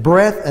length,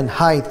 breadth, and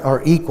height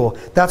are equal.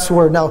 That's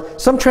where, now,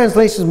 some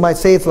translations might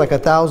say it's like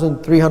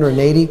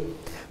 1,380,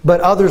 but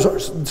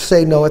others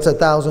say no, it's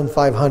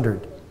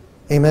 1,500.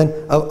 Amen?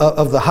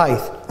 Of the height.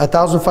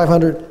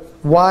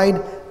 1,500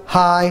 wide,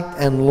 high,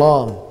 and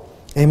long.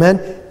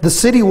 Amen? The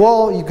city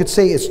wall, you could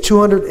say, is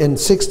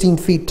 216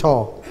 feet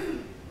tall.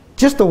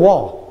 Just the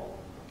wall.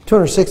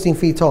 216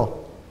 feet tall.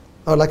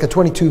 Or like a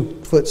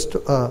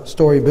 22-foot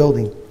story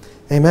building.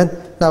 Amen?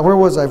 Now, where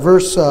was I?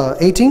 Verse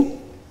 18?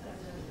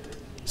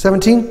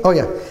 17? Oh,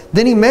 yeah.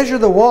 Then he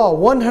measured the wall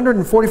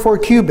 144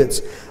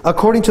 cubits,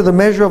 according to the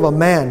measure of a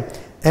man.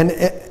 And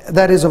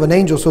that is of an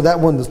angel, so that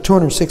one was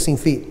 216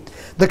 feet.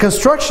 The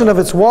construction of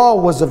its wall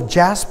was of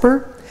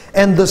jasper,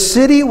 and the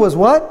city was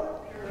what?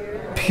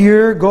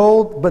 Pure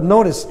gold. But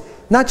notice,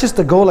 not just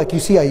the gold like you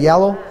see a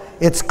yellow,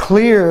 it's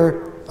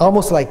clear,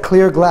 almost like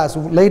clear glass.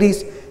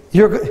 Ladies,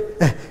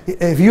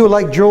 if you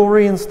like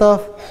jewelry and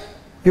stuff,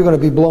 you're going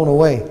to be blown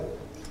away.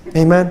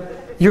 Amen?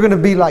 You're going to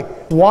be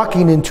like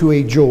walking into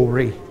a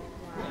jewelry.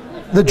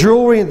 The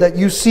jewelry that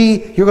you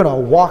see, you're going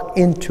to walk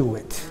into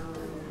it.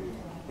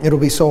 It'll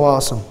be so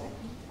awesome.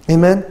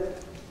 Amen?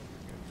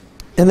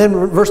 And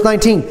then verse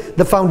 19.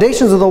 The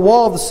foundations of the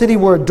wall of the city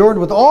were adorned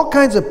with all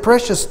kinds of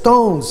precious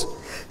stones.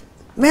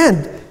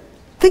 Man,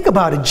 think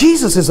about it.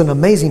 Jesus is an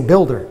amazing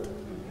builder.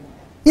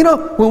 You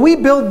know, when we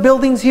build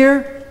buildings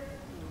here,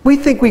 we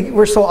think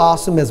we're so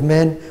awesome as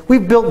men. We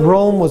built,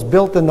 Rome was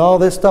built and all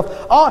this stuff.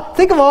 Oh,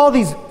 think of all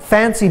these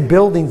fancy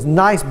buildings,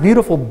 nice,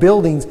 beautiful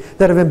buildings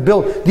that have been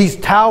built. These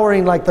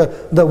towering, like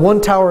the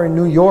one tower in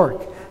New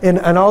York. And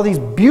all these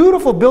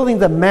beautiful buildings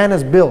that man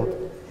has built.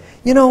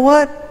 You know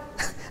what?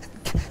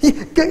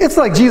 It's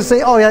like Jesus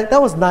saying, oh yeah,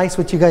 that was nice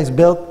what you guys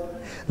built.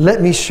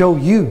 Let me show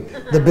you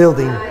the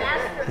building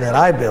that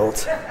I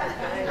built.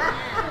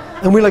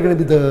 And we're like going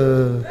to be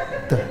the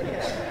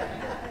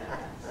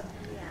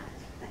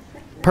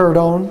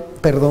pardon.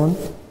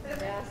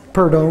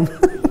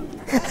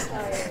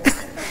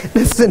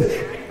 Listen,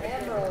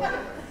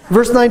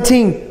 verse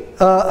 19,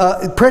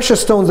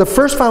 precious stones. The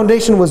first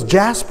foundation was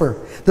jasper,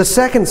 the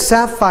second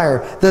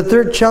sapphire, the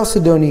third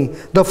chalcedony,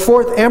 the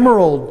fourth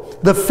emerald,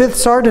 the fifth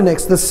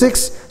sardonyx, the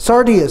sixth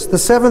sardius, the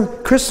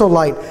seventh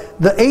chrysolite,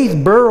 the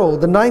eighth beryl,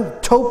 the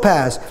ninth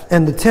topaz,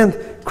 and the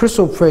 10th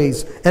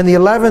chrysoprase, and the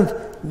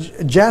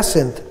 11th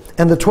jacinth,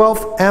 and the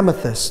 12th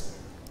amethyst.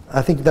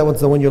 I think that one's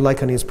the one you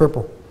like, honey. It's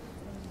purple.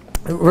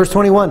 Verse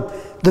 21.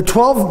 The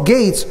 12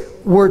 gates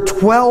were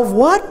 12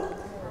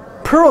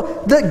 what?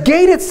 Pearl. The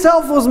gate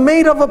itself was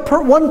made of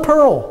one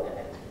pearl.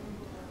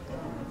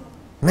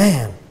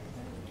 Man.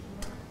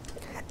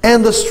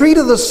 And the street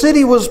of the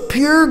city was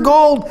pure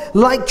gold,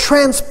 like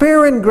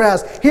transparent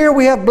glass. Here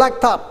we have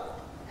blacktop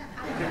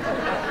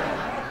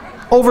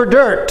over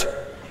dirt.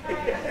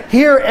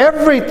 Here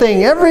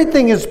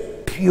everything is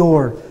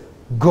pure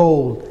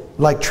gold,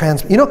 like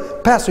transparent. You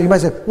know, Pastor, you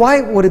might say, why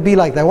would it be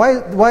like that?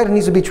 Why it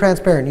needs to be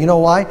transparent? You know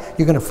why?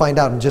 You're going to find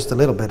out in just a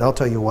little bit. I'll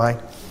tell you why,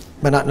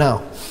 but not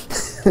now.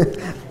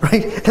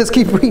 Right? Let's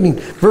keep reading.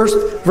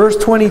 Verse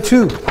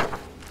 22.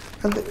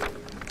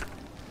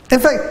 In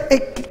fact, hey,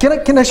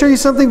 can I show you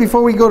something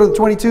before we go to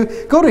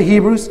 22? Go to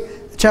Hebrews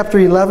chapter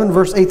 11,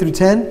 verse 8 through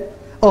 10.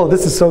 Oh,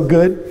 this is so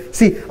good.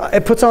 See,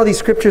 it puts all these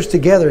scriptures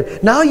together.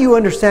 Now you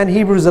understand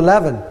Hebrews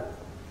 11,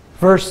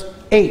 verse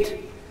 8.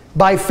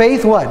 By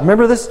faith what?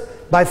 Remember this?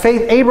 By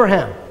faith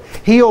Abraham.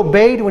 He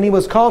obeyed when he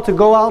was called to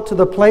go out to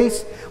the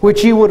place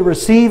which he would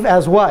receive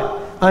as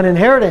what? An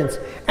inheritance.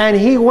 And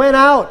he went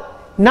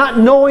out not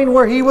knowing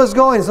where he was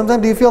going.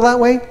 Sometimes do you feel that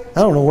way?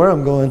 I don't know where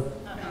I'm going.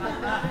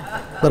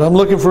 But I'm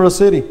looking for a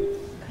city.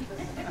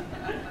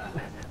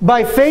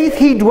 By faith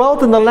he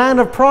dwelt in the land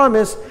of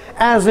promise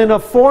as in a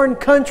foreign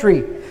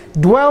country.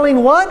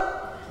 Dwelling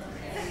what?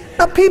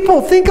 Now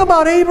people, think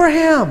about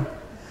Abraham.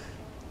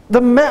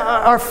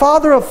 Our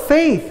father of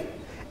faith.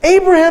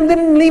 Abraham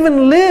didn't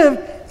even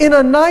live in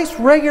a nice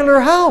regular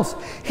house.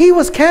 He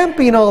was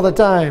camping all the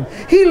time.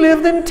 He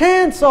lived in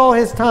tents all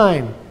his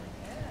time.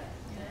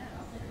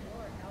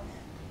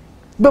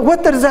 But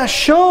what does that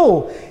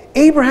show?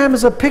 Abraham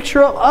is a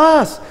picture of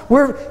us.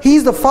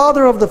 He's the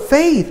father of the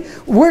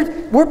faith.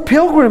 We're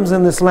pilgrims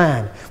in this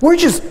land. We're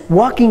just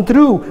walking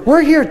through.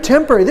 We're here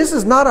temporary. This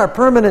is not our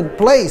permanent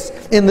place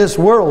in this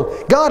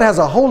world. God has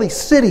a holy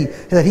city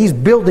that He's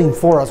building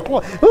for us.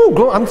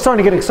 Ooh, I'm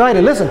starting to get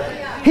excited. Listen.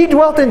 He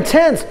dwelt in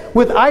tents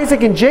with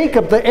Isaac and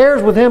Jacob, the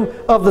heirs with him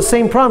of the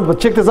same promise.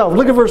 But check this out.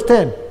 Look at verse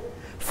 10.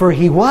 For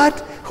he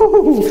what?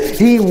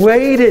 He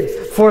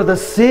waited for the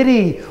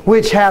city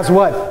which has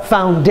what?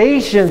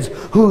 Foundations,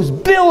 whose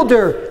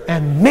builder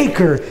and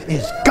maker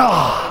is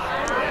God.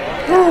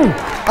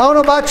 I don't know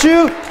about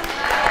you.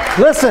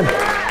 Listen,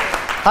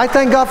 I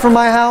thank God for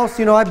my house.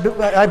 You know,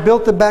 I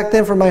built it back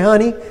then for my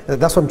honey.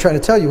 That's what I'm trying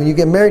to tell you. When you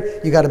get married,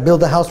 you got to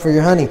build a house for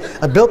your honey.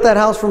 I built that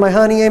house for my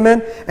honey,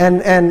 amen,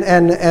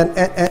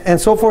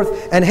 and so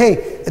forth. And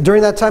hey,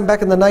 during that time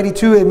back in the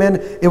 92, amen,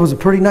 it was a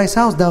pretty nice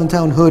house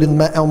downtown Hood in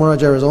El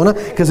Mirage, Arizona,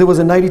 because it was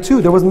in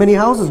 92. There wasn't many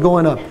houses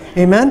going up,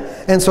 amen.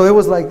 And so it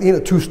was like, you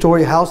know,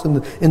 2-story house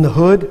in the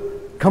hood.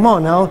 Come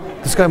on now,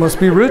 this guy must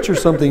be rich or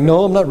something.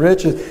 No, I'm not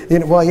rich.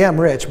 Well, yeah, I'm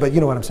rich, but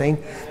you know what I'm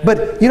saying.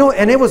 But, you know,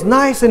 and it was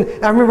nice. And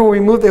I remember when we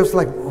moved, it was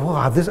like,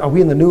 wow, are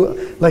we in the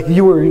new, like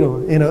you were, you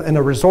know, in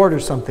a resort or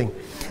something.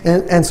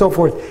 And so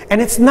forth.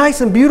 And it's nice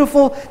and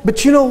beautiful,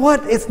 but you know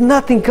what? It's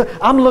nothing.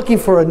 I'm looking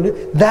for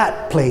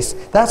that place.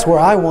 That's where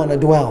I want to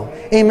dwell.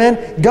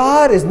 Amen.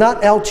 God is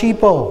not El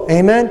Cheapo.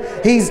 Amen.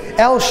 He's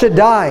El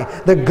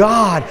Shaddai, the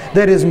God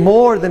that is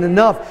more than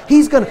enough.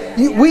 He's going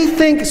to, we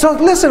think, so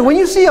listen, when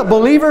you see a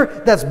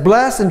believer that's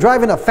blessed and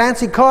driving a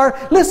fancy car,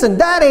 listen,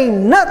 that ain't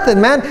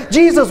nothing, man.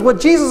 What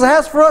Jesus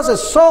has for us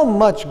is so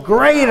much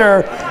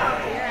greater.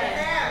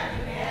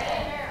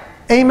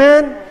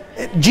 Amen?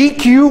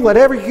 GQ,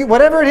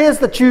 whatever it is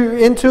that you're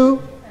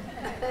into,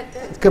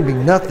 it's going to be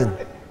nothing.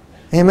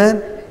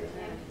 Amen?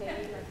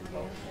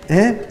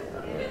 Eh?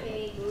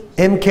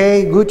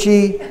 MK,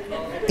 Gucci,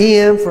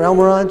 EM for El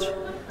Mirage.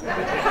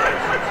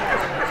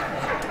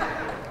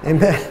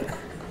 Amen.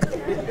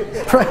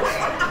 Right.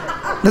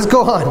 Let's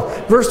go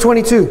on. Verse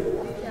 22.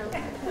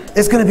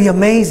 It's going to be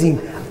amazing.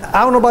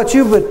 I don't know about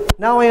you, but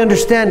now I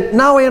understand.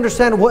 Now I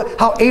understand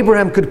how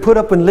Abraham could put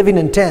up with living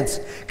in tents.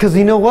 Because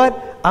you know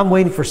what? I'm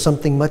waiting for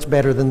something much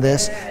better than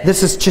this.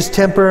 This is just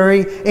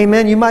temporary.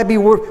 Amen. You might be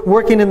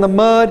working in the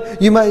mud.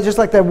 You might, just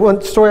like that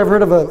one story I've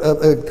heard of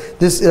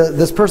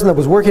this person that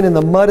was working in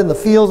the mud in the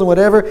fields and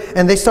whatever,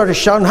 and they started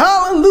shouting,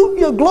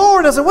 "Hallelujah, glory!"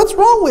 And I said, "What's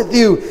wrong with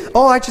you?"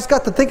 "Oh, I just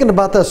got to thinking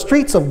about the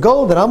streets of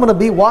gold that I'm going to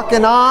be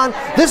walking on.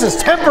 This is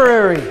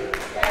temporary."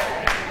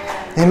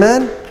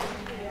 Amen.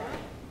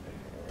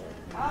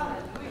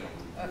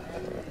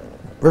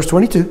 Verse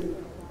 22.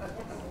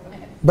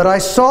 "But I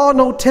saw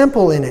no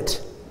temple in it.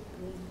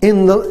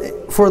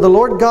 For the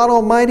Lord God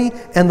Almighty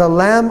and the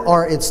Lamb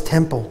are its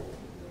temple."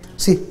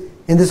 See,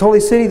 in this holy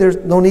city, there's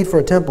no need for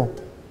a temple.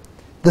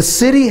 The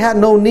city had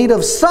no need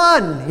of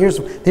sun.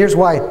 Here's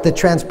why, the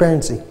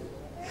transparency.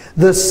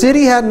 The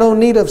city had no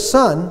need of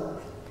sun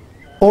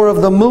or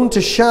of the moon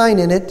to shine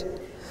in it,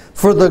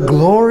 for the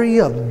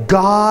glory of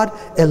God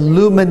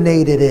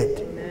illuminated it.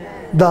 Amen.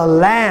 The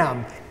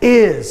Lamb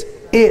is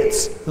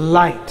its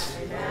light.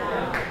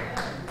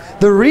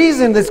 The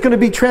reason it's going to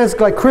be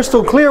like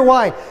crystal clear,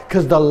 why?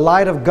 Because the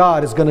light of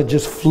God is going to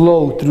just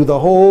flow through the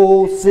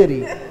whole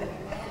city.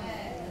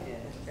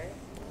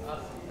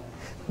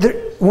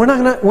 We're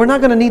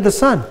not going to need the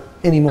sun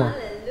anymore.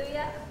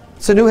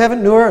 It's a new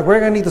heaven, new earth. We're not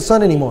going to need the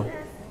sun anymore.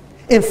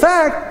 In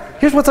fact,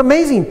 here's what's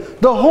amazing.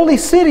 The holy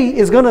city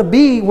is going to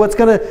be what's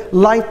going to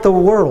light the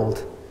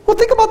world. Well,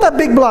 think about that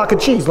big block of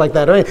cheese like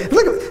that. Right? It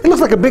looks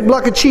like a big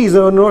block of cheese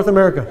in North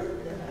America.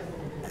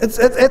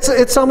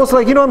 It's almost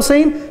like, you know what I'm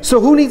saying? So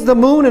who needs the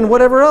moon and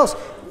whatever else?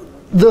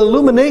 The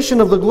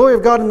illumination of the glory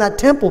of God in that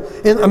temple,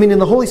 in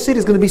the holy city,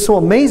 is going to be so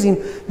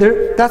amazing.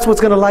 That's what's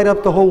going to light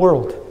up the whole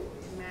world.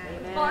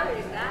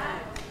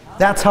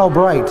 That's how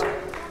bright.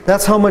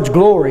 That's how much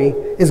glory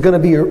is going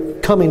to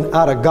be coming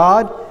out of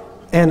God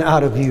and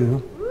out of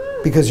you,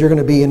 because you're going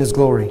to be in His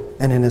glory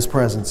and in His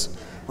presence.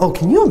 Oh,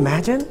 can you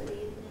imagine?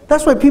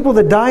 That's why people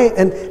that die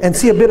and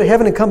see a bit of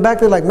heaven and come back,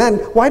 they're like, "Man,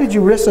 why did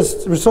you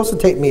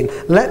resuscitate me?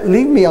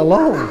 Leave me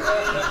alone."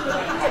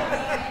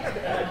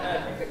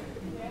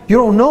 You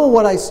don't know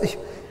what I say.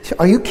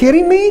 Are you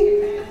kidding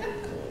me?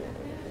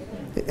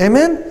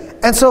 Amen?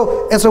 And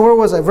so where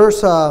was I? Verse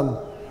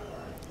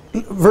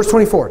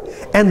 24.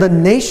 "And the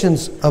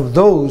nations of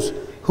those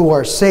who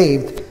are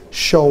saved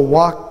shall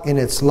walk in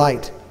its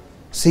light."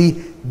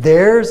 See,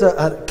 there's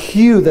a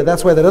cue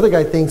that's why that other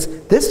guy thinks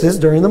this is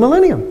during the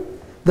millennium.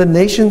 The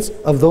nations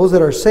of those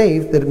that are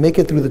saved, that make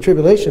it through the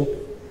tribulation,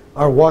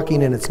 are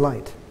walking in its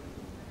light.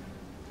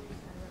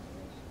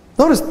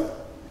 Notice,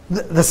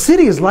 the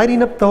city is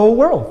lighting up the whole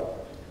world.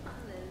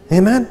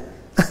 Amen?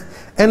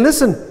 And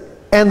listen,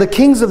 and the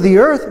kings of the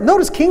earth,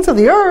 notice, kings of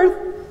the earth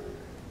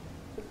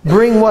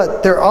bring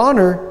what? Their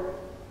honor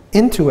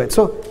into it.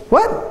 So,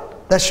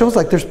 what? That shows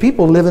like there's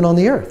people living on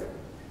the earth.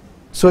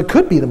 So it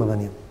could be the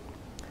millennium.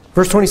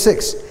 Verse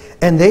 26.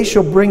 "And they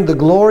shall bring the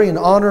glory and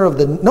honor of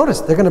the..." Notice,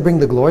 they're going to bring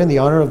the glory and the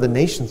honor of the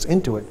nations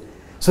into it.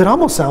 So it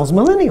almost sounds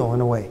millennial in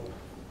a way.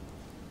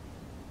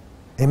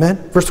 Amen?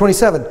 Verse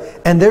 27.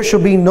 "And there shall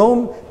be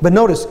no..." But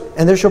notice,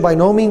 "And there shall by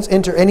no means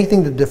enter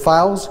anything that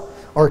defiles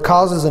or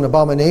causes an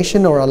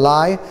abomination or a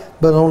lie,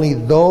 but only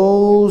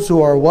those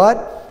who are"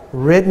 what?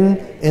 "Written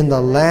in the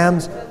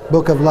Lamb's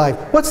book of life."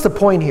 What's the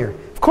point here?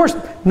 Of course,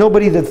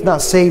 nobody that's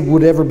not saved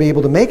would ever be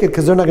able to make it,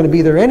 because they're not going to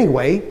be there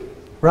anyway.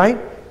 Right?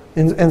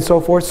 And so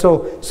forth.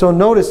 So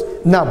notice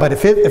now, but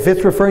if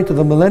it's referring to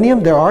the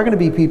millennium, there are going to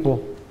be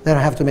people that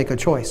have to make a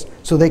choice,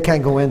 so they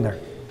can't go in there.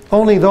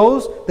 Only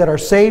those that are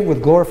saved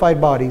with glorified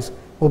bodies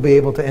will be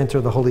able to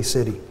enter the holy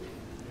city.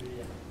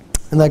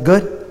 Isn't that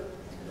good?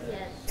 Yes.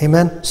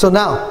 Amen. So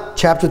now,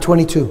 chapter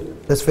 22.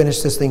 Let's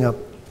finish this thing up.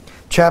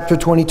 Chapter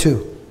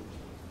 22.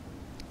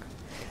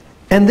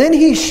 "And then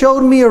he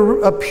showed me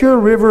a pure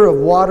river of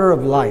water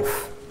of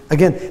life."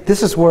 Again,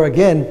 this is where,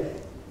 again,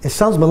 it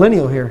sounds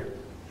millennial here.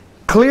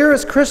 "Clear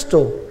as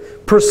crystal,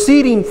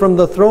 proceeding from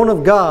the throne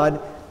of God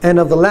and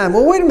of the Lamb."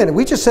 Well, wait a minute.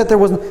 We just said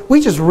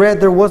we just read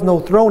there was no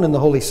throne in the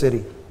holy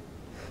city.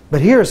 But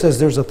here it says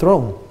there's a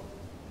throne.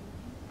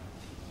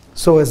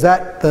 So is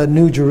that the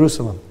New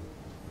Jerusalem?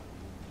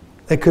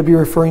 It could be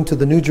referring to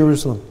the New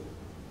Jerusalem.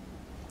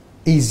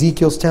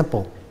 Ezekiel's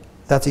temple.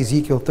 That's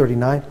Ezekiel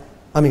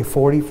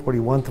 40,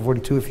 41 to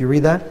 42. If you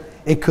read that,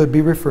 it could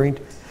be referring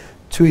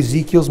to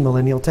Ezekiel's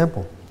millennial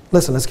temple.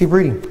 Listen, let's keep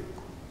reading.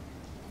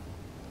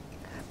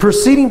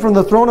 "Proceeding from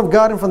the throne of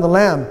God and from the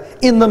Lamb,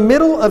 in the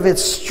middle of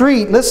its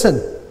street," listen,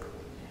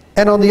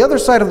 "and on the other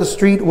side of the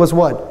street was"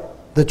 what?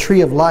 "The tree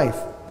of life,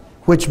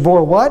 which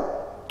bore"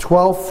 what?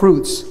 12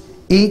 fruits,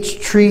 each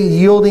tree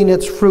yielding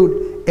its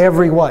fruit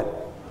every"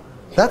 what?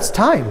 That's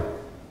time.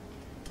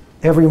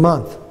 "Every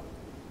month.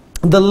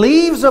 The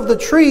leaves of the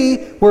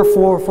tree were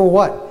for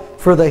what?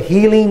 For the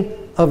healing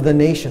of the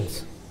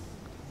nations.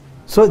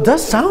 So it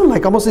does sound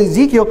like almost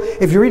Ezekiel.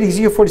 If you read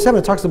Ezekiel 47,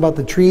 it talks about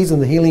the trees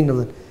and the healing of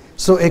the...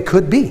 So it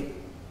could be.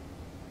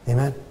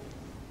 Amen.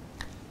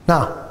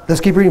 Now,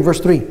 let's keep reading verse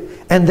 3.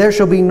 And there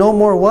shall be no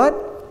more what?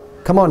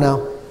 Come on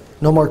now.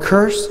 No more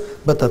curse,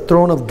 but the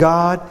throne of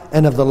God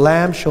and of the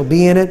Lamb shall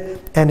be in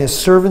it, and his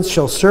servants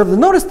shall serve them.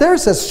 Notice there it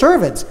says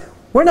servants.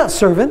 We're not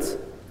servants.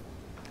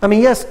 I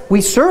mean, yes,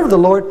 we serve the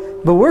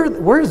Lord, but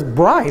we're his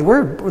bride.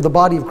 We're the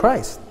body of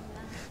Christ.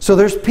 So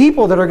there's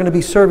people that are going to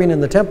be serving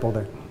in the temple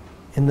there,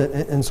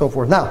 and so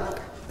forth. Now,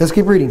 let's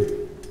keep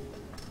reading.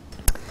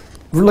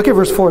 Look at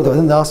verse 4 though.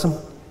 Isn't that awesome?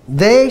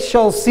 They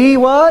shall see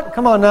what?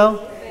 Come on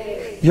now.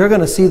 You're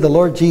going to see the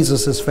Lord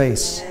Jesus'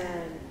 face.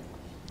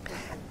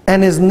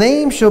 And his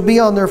name shall be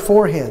on their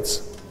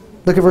foreheads.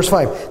 Look at verse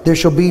 5. There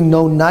shall be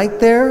no night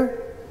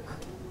there.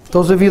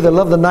 Those of you that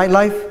love the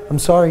nightlife, I'm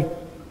sorry.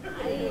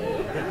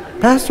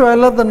 Pastor, I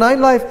love the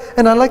nightlife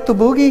and I like the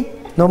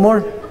boogie. No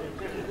more.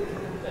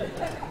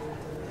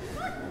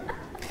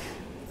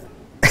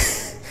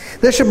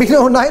 There should be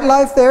no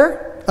nightlife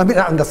there. I mean,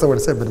 that's not what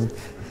it said, but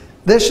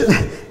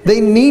they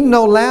need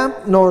no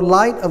lamp nor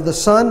light of the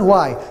sun.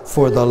 Why?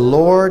 For the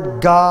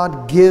Lord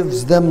God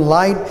gives them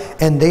light,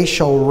 and they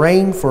shall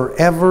reign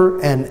forever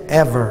and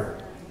ever.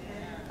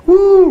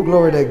 Woo!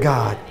 Glory to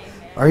God.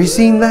 Are you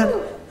seeing that?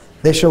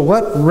 They shall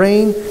what?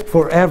 Reign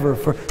forever.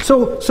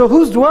 So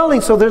who's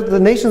dwelling? So there's the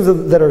nations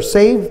that are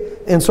saved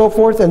and so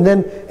forth, and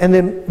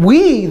then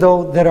we,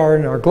 though, that are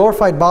in our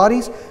glorified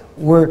bodies,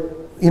 we're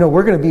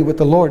going to be with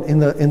the Lord in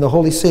the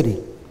holy city.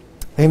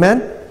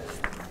 Amen.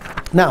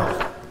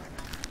 Now,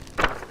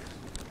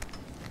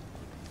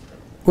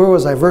 where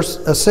was I?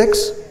 Verse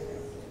 6?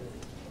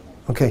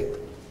 Okay.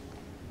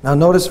 Now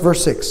notice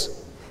verse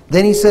 6.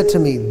 Then he said to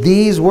me,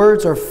 these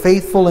words are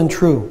faithful and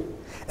true.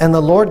 And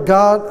the Lord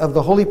God of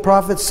the holy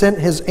prophets sent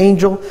his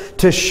angel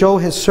to show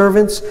his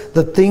servants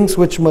the things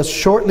which must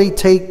shortly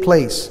take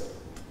place.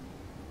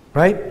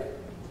 Right?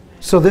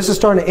 So this is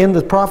starting to end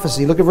the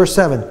prophecy. Look at verse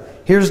 7.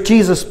 Here's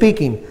Jesus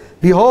speaking.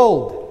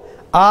 Behold,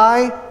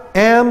 I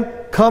am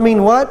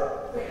coming what?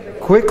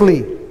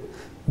 Quickly.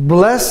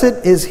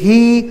 Blessed is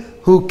he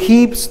who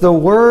keeps the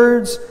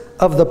words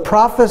of the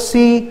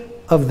prophecy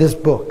of this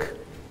book.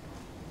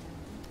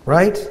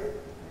 Right?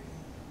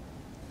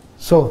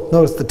 So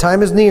notice the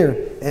time is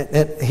near.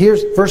 And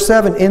here's verse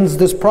 7 ends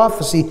this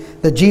prophecy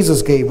that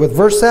Jesus gave. With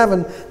verse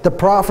 7, the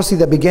prophecy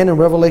that began in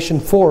Revelation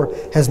 4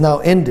 has now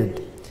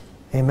ended.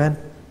 Amen.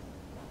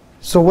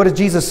 So what did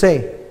Jesus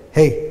say?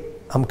 Hey,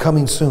 I'm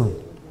coming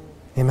soon.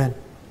 Amen.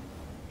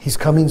 He's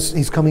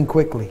coming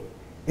quickly.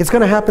 It's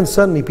going to happen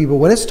suddenly, people.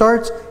 When it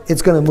starts,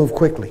 it's going to move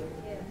quickly.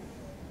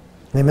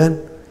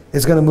 Amen.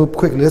 It's going to move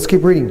quickly. Let's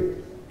keep reading.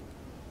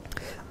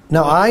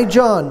 Now I,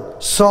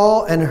 John,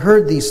 saw and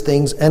heard these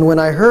things, and when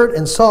I heard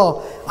and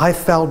saw, I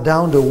fell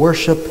down to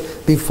worship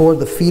before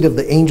the feet of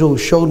the angel who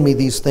showed me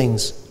these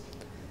things.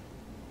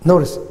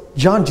 Notice,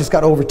 John just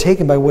got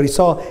overtaken by what he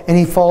saw, and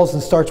he falls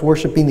and starts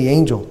worshiping the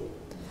angel.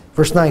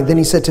 Verse 9, then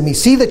he said to me,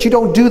 see that you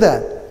don't do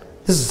that.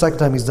 This is the second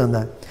time he's done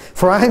that.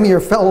 For I am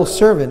your fellow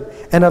servant,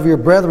 and of your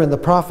brethren the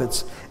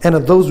prophets, and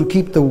of those who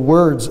keep the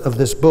words of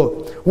this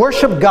book.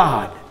 Worship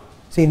God.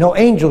 See, no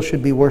angel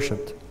should be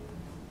worshipped.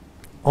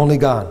 Only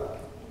God.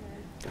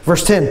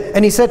 Verse 10,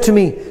 and he said to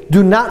me,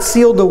 do not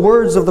seal the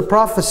words of the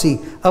prophecy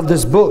of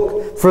this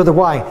book. For the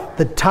why?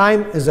 The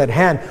time is at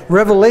hand.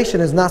 Revelation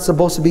is not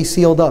supposed to be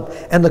sealed up.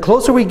 And the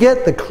closer we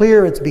get, the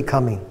clearer it's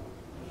becoming.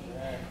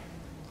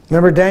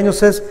 Remember Daniel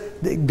says,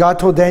 God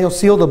told Daniel,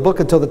 seal the book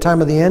until the time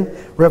of the end.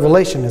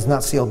 Revelation is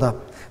not sealed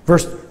up.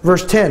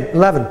 Verse 10,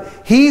 11,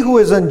 he who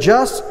is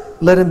unjust,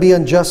 let him be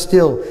unjust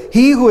still.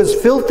 He who is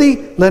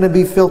filthy, let him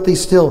be filthy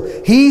still.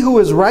 He who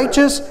is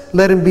righteous,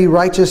 let him be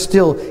righteous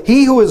still.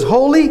 He who is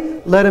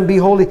holy, let him be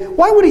holy.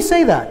 Why would he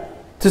say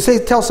that?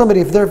 Tell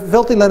somebody, if they're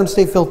filthy, let them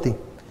stay filthy.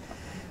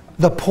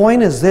 The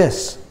point is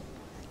this.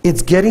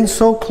 It's getting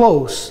so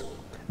close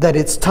that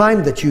it's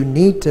time that you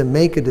need to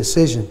make a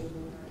decision.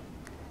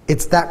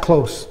 It's that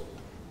close.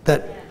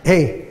 That,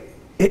 hey,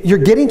 you're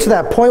getting to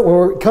that point where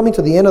we're coming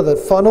to the end of the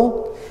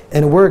funnel,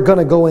 and we're going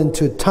to go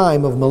into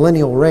time of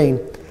millennial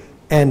reign.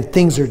 And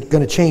things are going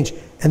to change.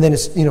 And then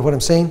it's, you know what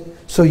I'm saying?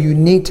 So you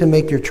need to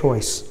make your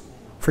choice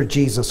for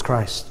Jesus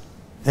Christ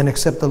and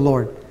accept the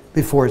Lord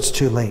before it's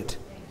too late.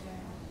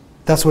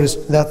 That's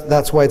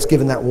why it's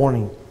given that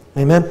warning.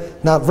 Amen?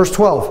 Now, verse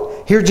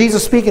 12. Here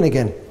Jesus speaking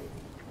again.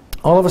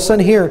 All of a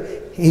sudden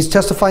here, he's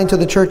testifying to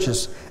the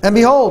churches. And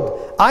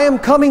behold, I am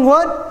coming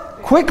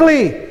what?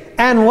 Quickly.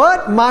 And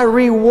what? My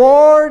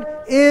reward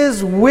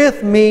is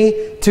with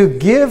me to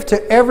give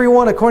to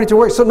everyone according to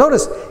work. So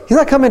notice, he's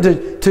not coming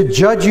to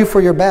judge you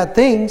for your bad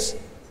things.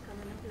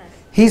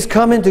 He's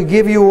coming to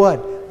give you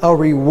what? A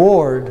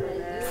reward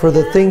for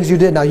the things you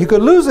did. Now you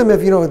could lose them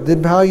if you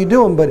know how you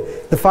do them,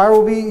 but the fire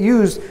will be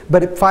used,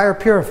 but fire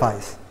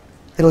purifies.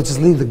 It'll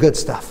just leave the good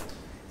stuff.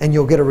 And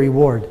you'll get a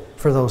reward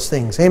for those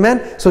things.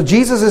 Amen? So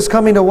Jesus is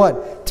coming to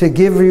what? To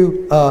give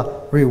you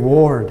a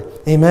reward.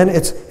 Amen.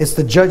 It's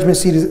the judgment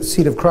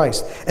seat of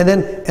Christ. And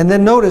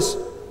then notice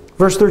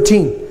verse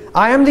 13.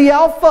 I am the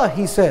Alpha,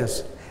 he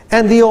says,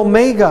 and the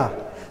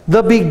Omega,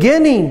 the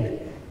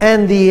beginning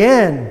and the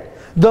end,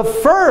 the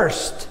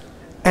first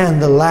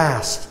and the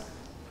last.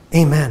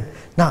 Amen.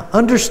 Now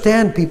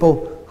understand,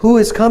 people, who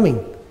is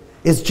coming.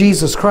 It's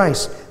Jesus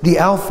Christ, the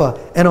Alpha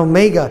and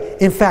Omega.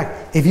 In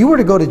fact, if you were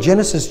to go to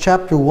Genesis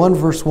chapter 1,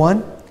 verse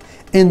 1,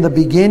 in the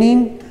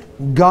beginning,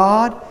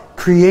 God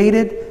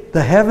created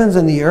the heavens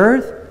and the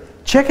earth.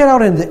 Check it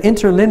out in the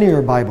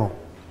Interlinear Bible.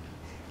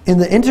 In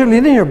the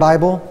Interlinear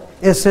Bible,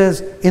 it says,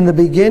 in the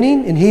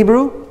beginning, in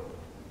Hebrew,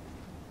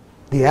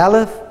 the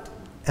Aleph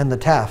and the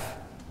Taf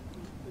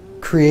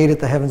created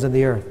the heavens and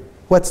the earth.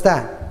 What's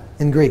that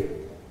in Greek?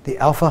 The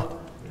Alpha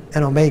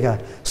and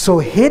Omega. So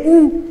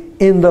hidden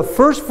in the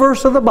first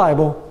verse of the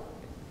Bible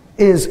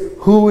is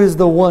who is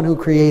the one who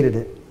created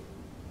it.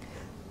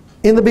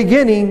 In the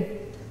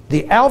beginning,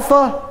 the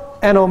Alpha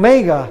and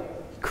Omega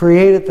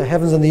created the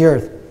heavens and the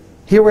earth.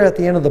 Here we're at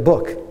the end of the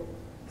book.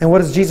 And what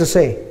does Jesus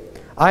say?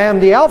 I am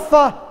the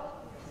Alpha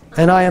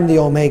and I am the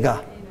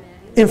Omega.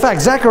 In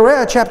fact,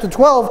 Zechariah chapter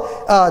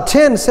 12,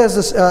 10 says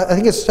this, I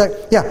think it's,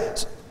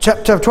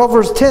 chapter 12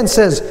 verse 10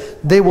 says,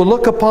 they will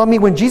look upon me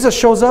when Jesus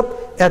shows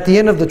up at the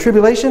end of the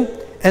tribulation.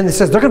 And it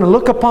says, they're going to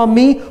look upon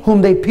me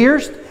whom they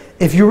pierced.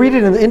 If you read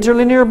it in the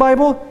Interlinear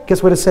Bible,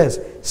 guess what it says?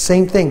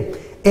 Same thing.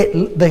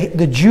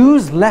 The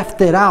Jews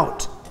left it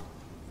out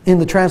in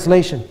the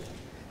translation.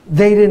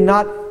 They did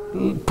not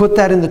put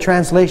that in the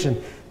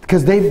translation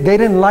because they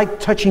didn't like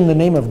touching the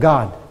name of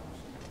God.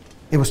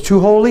 It was too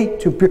holy,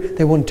 too pure.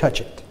 They wouldn't touch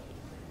it.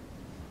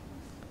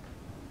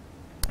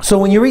 So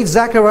when you read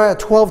Zechariah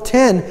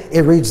 12:10,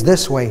 it reads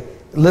this way.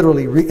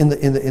 Literally in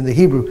the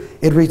Hebrew,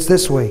 it reads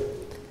this way.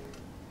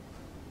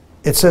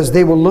 It says,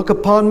 they will look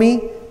upon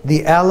me,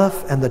 the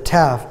Aleph and the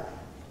Tav,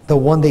 the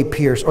one they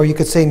pierced. Or you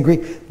could say in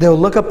Greek, they'll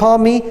look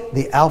upon me,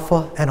 the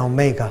Alpha and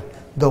Omega,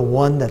 the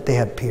one that they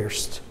had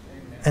pierced.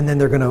 And then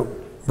they're going to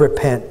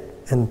repent.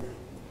 And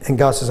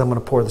God says, I'm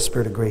going to pour the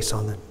Spirit of grace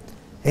on them.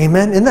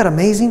 Amen. Isn't that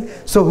amazing?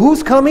 So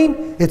who's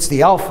coming? It's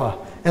the Alpha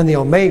and the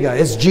Omega.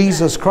 It's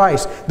Jesus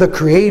Christ, the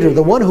Creator,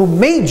 the one who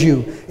made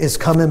you is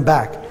coming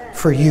back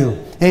for you.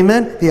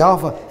 Amen. The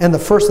Alpha and the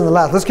first and the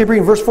last. Let's keep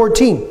reading verse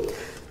 14.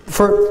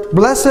 For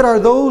blessed are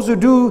those who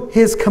do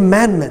His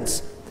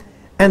commandments,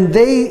 and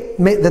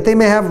that they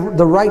may have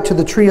the right to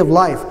the tree of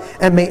life,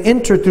 and may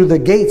enter through the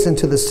gates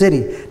into the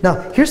city.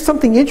 Now, here's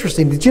something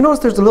interesting. Did you notice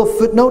there's a little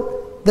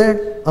footnote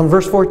there on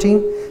verse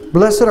 14?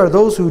 Blessed are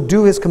those who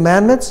do His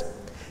commandments.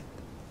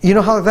 You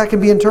know how that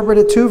can be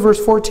interpreted too,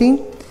 verse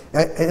 14?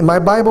 In my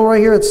Bible right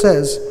here it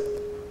says,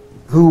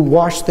 who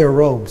wash their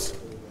robes.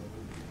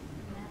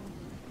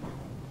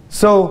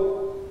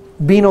 So,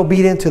 being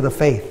obedient to the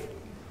faith.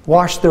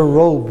 Wash their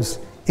robes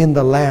in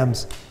the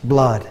Lamb's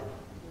blood.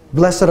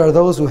 Blessed are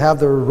those who have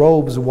their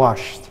robes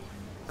washed.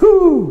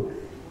 Whoo!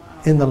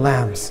 In the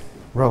Lamb's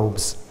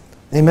robes.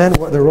 Amen?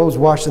 Their robes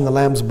washed in the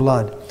Lamb's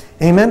blood.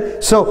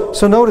 Amen? So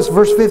notice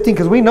verse 15,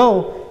 because we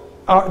know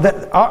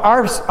that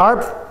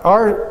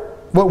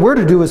what we're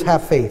to do is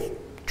have faith,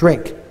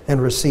 drink, and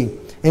receive.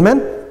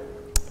 Amen?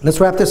 Let's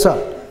wrap this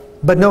up.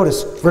 But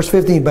notice, verse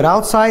 15, but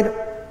outside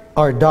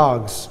are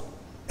dogs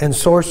and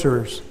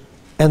sorcerers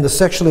and the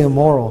sexually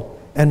immoral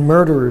and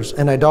murderers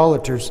and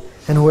idolaters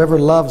and whoever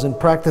loves and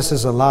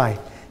practices a lie.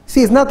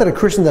 See, it's not that a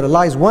Christian that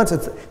lies once,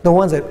 it's the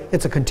ones that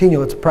it's a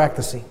continual, it's a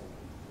practicing.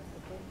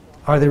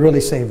 Are they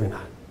really saved or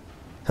not?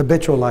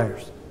 Habitual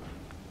liars.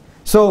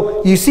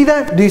 So you see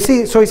that? Do you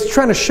see? So he's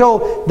trying to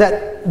show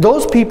that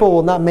those people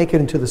will not make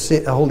it into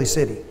the holy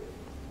city.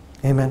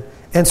 Amen.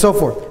 And so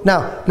forth.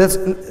 Now, let's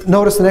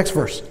notice the next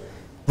verse.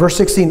 Verse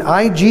 16.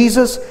 I,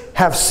 Jesus,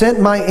 have sent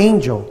my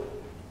angel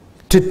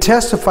to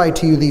testify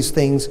to you these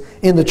things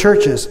in the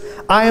churches.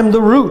 I am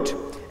the root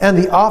and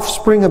the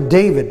offspring of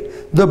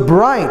David, the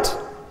bright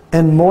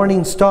and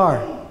morning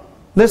star.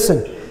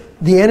 Listen,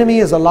 the enemy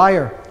is a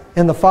liar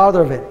and the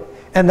father of it.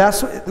 And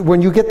that's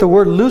when you get the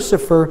word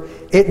Lucifer,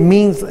 it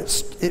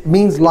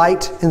means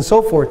light and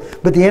so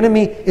forth. But the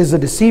enemy is a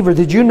deceiver.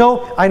 Did you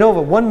know? I know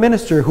of one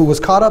minister who was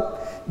caught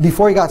up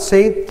before he got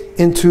saved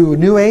into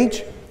New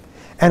Age.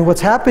 And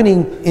what's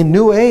happening in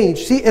New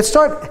Age, see,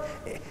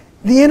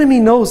 the enemy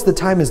knows the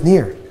time is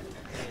near.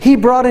 He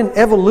brought in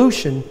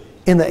evolution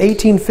in the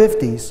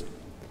 1850s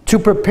to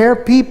prepare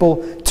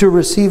people to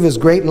receive his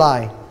great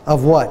lie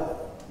of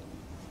what?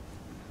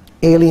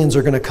 Aliens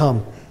are going to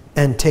come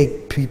and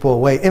take people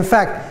away. In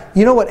fact,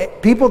 you know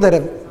what? People that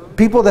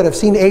have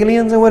seen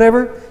aliens and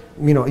whatever,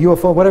 you know,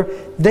 UFO, whatever,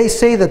 they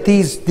say that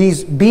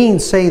these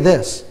beings say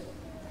this.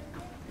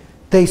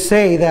 They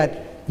say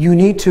that you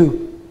need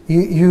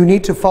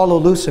to follow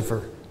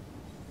Lucifer.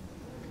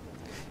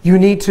 We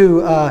need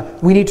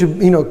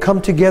to,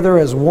 come together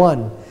as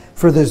one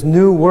for this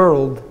new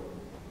world.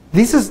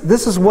 This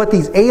is what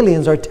these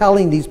aliens are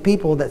telling these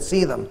people that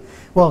see them.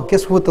 Well,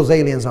 guess what those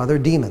aliens are? They're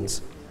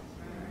demons.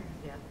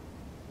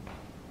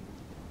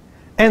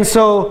 And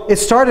so it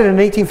started in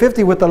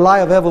 1850 with the lie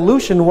of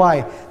evolution.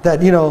 Why?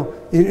 That,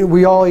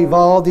 we all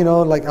evolved,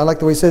 like I like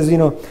the way he says,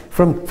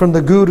 from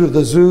the goo to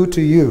the zoo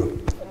to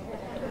you.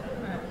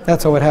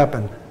 That's how it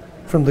happened.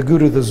 From the goo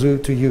to the zoo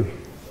to you.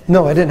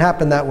 No, it didn't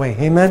happen that way.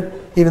 Amen?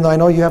 Even though I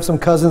know you have some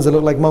cousins that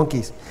look like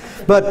monkeys.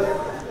 But,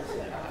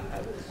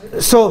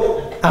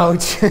 so,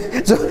 ouch.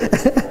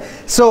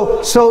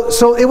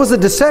 So it was a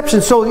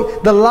deception. So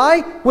the lie,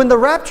 when the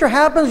rapture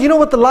happens, you know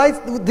what the lies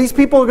these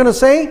people are going to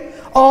say?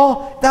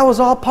 Oh, that was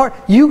all part.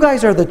 You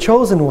guys are the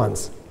chosen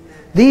ones.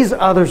 These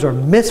others are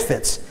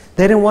misfits.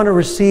 They didn't want to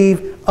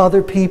receive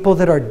other people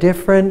that are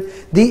different.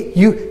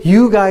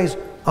 You guys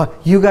are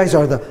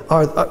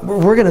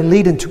we're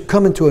going to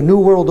come into a new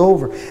world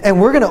over,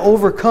 and we're going to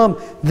overcome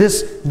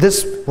this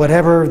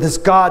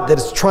God that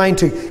is trying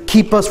to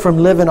keep us from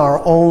living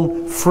our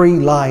own free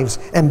lives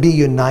and be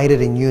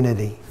united in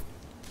unity.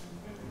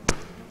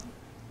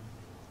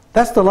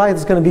 That's the lie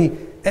that's going to be.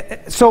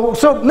 So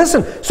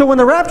listen. So when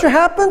the rapture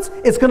happens,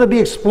 it's going to be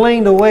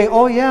explained away.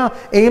 Oh yeah,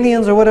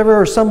 aliens or whatever,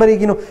 or somebody.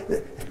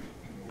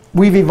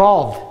 We've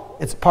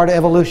evolved. It's part of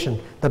evolution.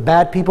 The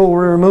bad people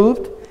were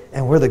removed,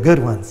 and we're the good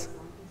ones.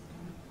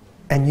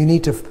 And you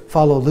need to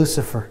follow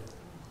Lucifer.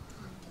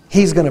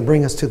 He's going to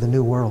bring us to the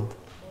new world.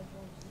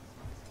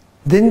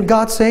 Didn't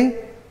God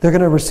say they're going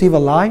to receive a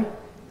lie?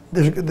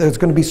 There's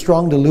going to be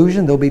strong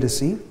delusion. They'll be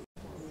deceived.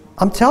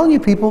 I'm telling you,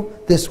 people,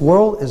 this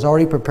world is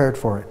already prepared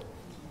for it.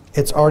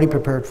 It's already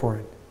prepared for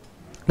it.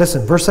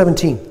 Listen, verse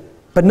 17.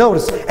 But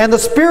notice, and the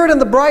Spirit and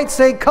the bride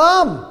say,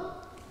 come.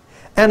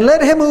 And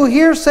let him who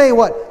hears say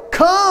what?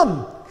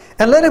 Come.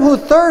 And let him who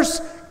thirsts,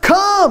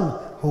 come.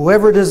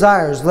 Whoever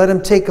desires, let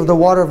him take of the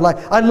water of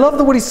life. I love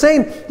what he's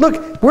saying.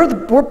 Look,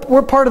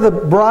 we're part of the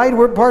bride.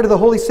 We're part of the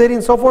holy city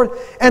and so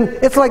forth. And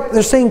it's like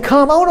they're saying,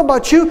 come. I don't know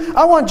about you.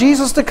 I want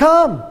Jesus to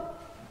come.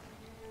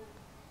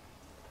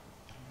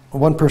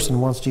 One person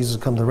wants Jesus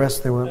to come. The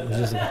rest, they want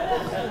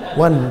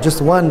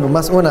just one. One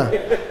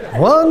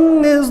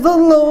is the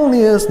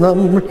loneliest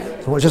number.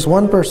 So just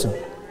one person.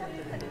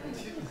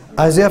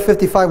 Isaiah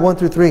 55, 1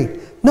 through 3.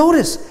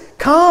 Notice,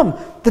 come.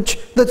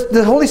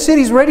 The holy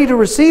city is ready to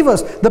receive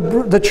us.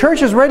 The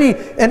church is ready.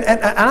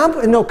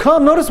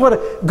 Come. Notice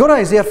go to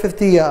Isaiah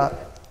 50.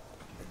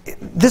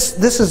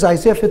 This is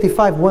Isaiah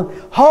 55,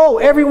 1. Ho,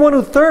 everyone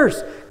who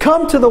thirsts,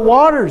 come to the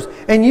waters.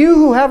 And you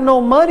who have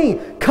no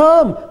money,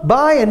 come,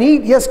 buy and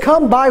eat. Yes,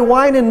 come, buy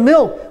wine and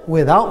milk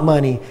without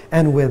money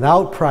and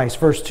without price.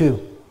 Verse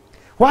 2.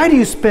 Why do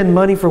you spend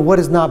money for what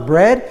is not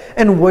bread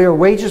and your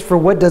wages for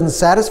what doesn't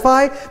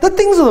satisfy? The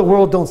things of the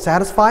world don't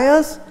satisfy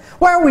us.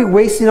 Why are we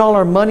wasting all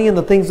our money in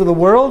the things of the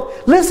world?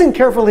 Listen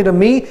carefully to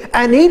me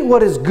and eat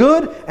what is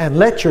good, and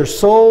let your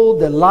soul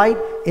delight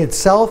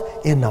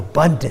itself in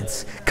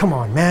abundance. Come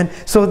on, man.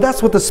 So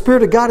that's what the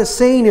Spirit of God is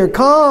saying here.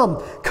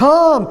 Come,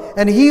 come.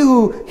 And he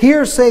who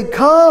hears say,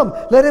 come.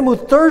 Let him who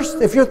thirsts,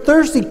 if you're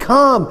thirsty,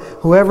 come.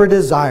 Whoever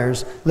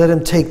desires, let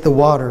him take the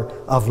water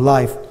of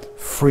life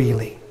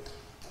freely.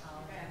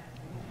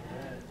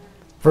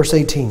 Verse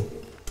 18.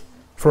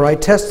 For I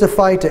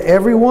testify to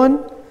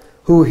everyone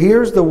who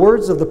hears the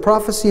words of the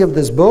prophecy of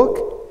this book,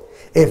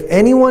 if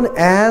anyone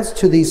adds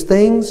to these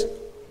things,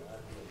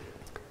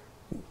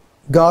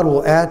 God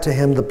will add to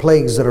him the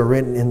plagues that are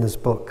written in this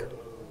book.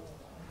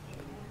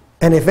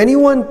 And if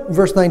anyone,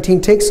 verse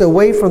 19, takes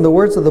away from the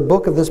words of the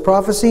book of this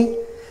prophecy,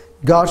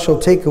 God shall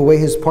take away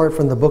his part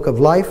from the book of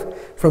life,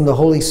 from the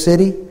holy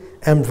city,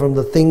 and from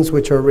the things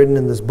which are written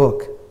in this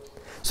book.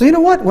 So you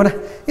know what?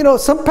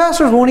 Some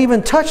pastors won't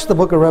even touch the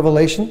book of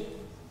Revelation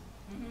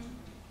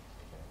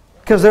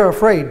because they're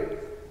afraid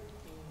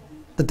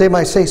that they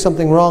might say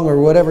something wrong or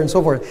whatever and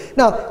so forth.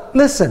 Now,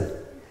 listen.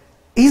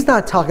 He's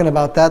not talking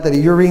about that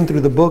you're reading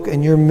through the book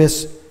and you're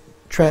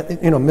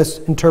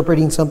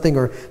misinterpreting something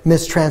or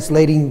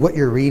mistranslating what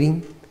you're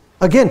reading.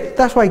 Again,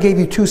 that's why I gave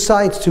you two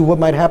sides to what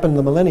might happen in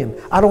the millennium.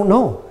 I don't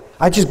know.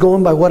 I just go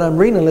in by what I'm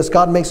reading. Unless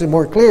God makes it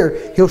more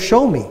clear, He'll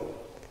show me.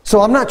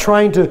 So I'm not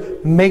trying to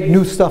make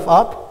new stuff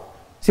up.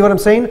 See what I'm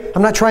saying?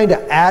 I'm not trying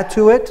to add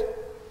to it.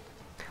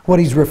 What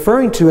he's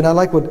referring to, and I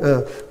like what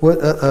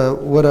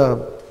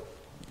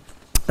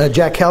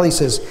Jack Kelly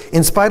says,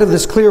 in spite of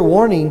this clear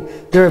warning,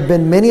 there have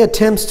been many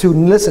attempts to,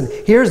 listen,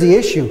 here's the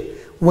issue.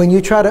 When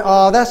you try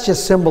to, that's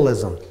just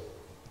symbolism.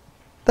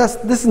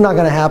 This is not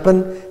going to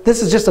happen.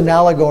 This is just an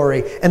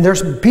allegory. And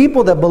there's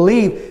people that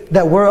believe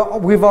that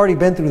we've already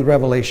been through the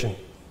Revelation.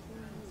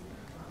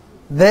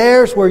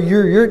 There's where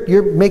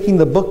you're making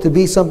the book to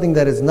be something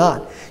that is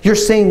not. You're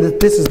saying that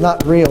this is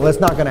not real. It's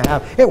not going to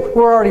happen.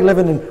 We're already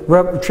living in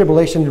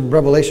tribulation and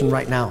revelation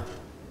right now.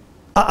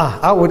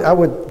 I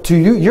would. To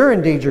you, you're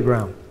in danger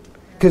ground,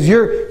 because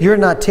you're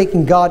not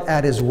taking God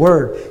at His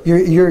word.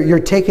 You're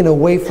taking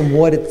away from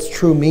what its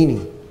true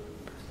meaning.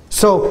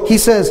 So he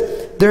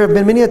says there have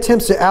been many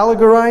attempts to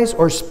allegorize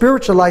or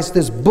spiritualize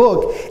this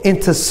book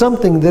into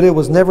something that it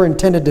was never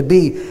intended to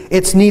be.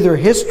 It's neither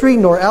history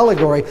nor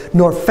allegory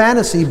nor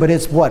fantasy, but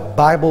it's what?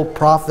 Bible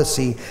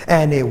prophecy,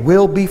 and it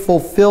will be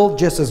fulfilled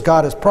just as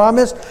God has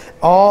promised.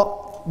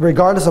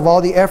 Regardless of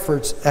all the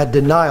efforts at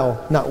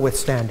denial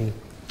notwithstanding.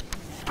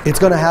 It's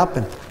going to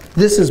happen.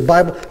 This is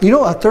Bible. You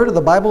know, a third of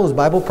the Bible is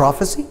Bible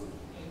prophecy.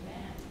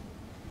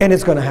 And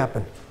it's going to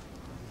happen.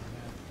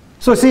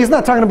 So see, it's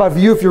not talking about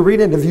you if you read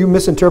it, if you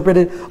misinterpret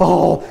it.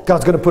 Oh,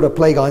 God's going to put a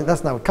plague on it.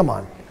 That's not, come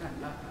on.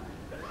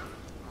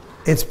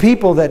 It's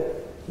people that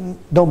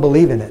don't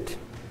believe in it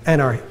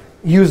and are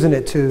using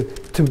it to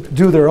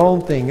do their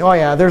own thing. Oh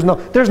yeah, there's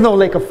no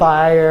lake of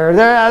fire.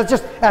 It's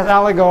just as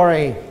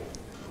allegory.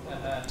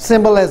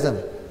 Symbolism.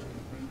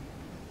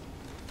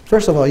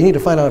 First of all, you need to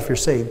find out if you're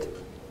saved.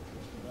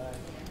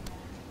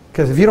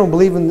 Because if you don't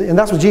believe in, and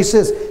that's what Jesus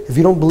says, if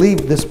you don't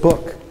believe this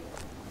book,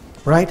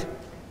 right?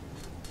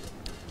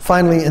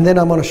 Finally, and then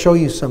I'm going to show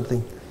you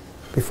something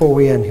before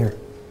we end here.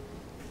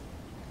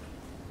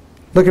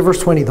 Look at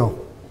verse 20 though.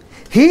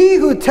 He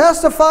who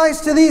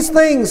testifies to these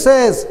things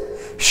says,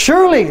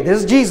 surely,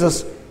 this is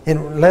Jesus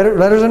in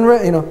letters in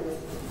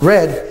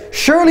red.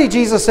 Surely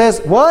Jesus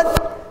says,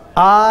 what?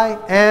 I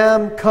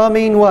am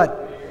coming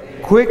what?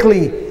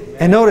 Quickly.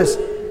 And notice,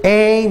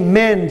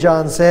 amen,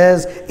 John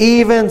says,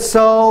 even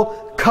so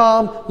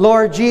come,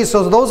 Lord Jesus.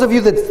 So those of you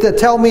that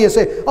tell me and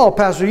say, oh,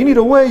 Pastor, you need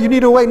to wait, you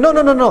need to wait. No.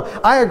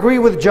 I agree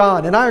with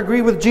John and I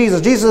agree with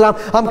Jesus. Jesus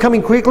says, I'm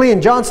coming quickly.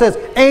 And John says,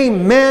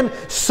 amen,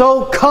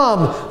 so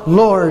come,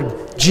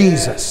 Lord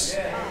Jesus.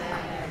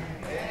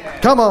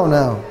 Come on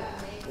now.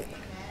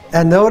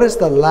 And notice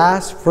the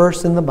last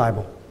verse in the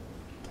Bible.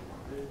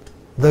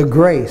 The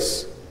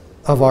grace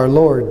of our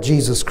Lord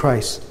Jesus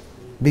Christ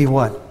be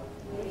what?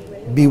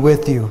 Be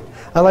with you.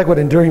 I like what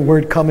Enduring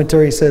Word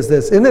Commentary says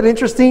this. Isn't it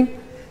interesting?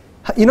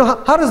 You know,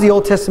 how does the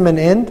Old Testament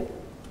end?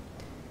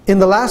 In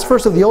the last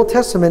verse of the Old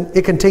Testament,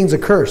 it contains a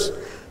curse.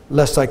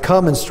 Lest I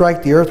come and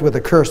strike the earth with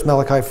a curse,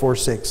 Malachi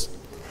 4:6.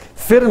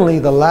 Fittingly,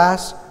 the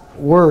last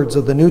words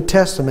of the New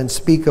Testament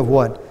speak of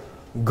what?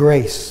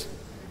 Grace.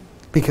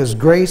 Because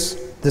grace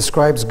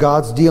describes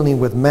God's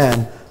dealing with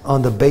man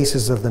on the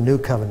basis of the new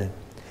covenant.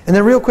 And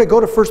then real quick, go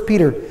to 1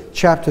 Peter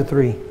chapter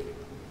 3.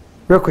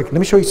 Real quick, let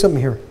me show you something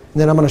here. And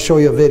then I'm going to show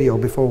you a video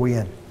before we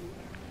end.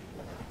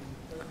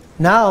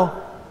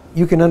 Now,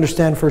 you can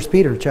understand 1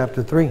 Peter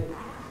chapter 3.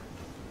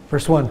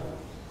 Verse 1.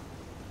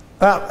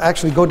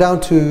 Actually, go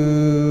down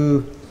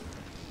to,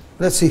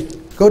 let's see,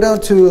 go down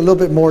to a little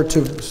bit more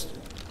to,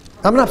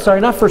 I'm not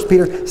sorry, not 1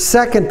 Peter,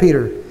 2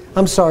 Peter.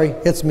 I'm sorry,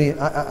 it's me.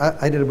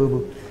 I did a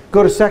boo-boo.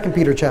 Go to 2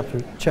 Peter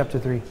chapter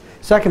 3.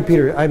 2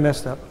 Peter, I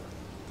messed up.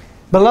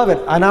 Beloved,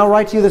 I now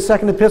write to you the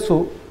second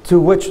epistle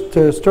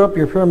to stir up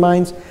your pure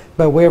minds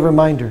by way of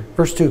reminder.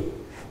 Verse 2.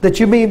 That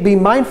you may be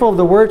mindful of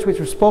the words which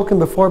were spoken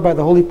before by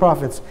the holy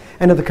prophets,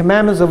 and of the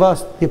commandments of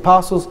us, the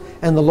apostles,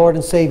 and the Lord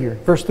and Savior.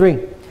 Verse 3.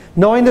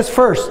 Knowing this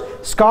first,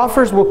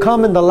 scoffers will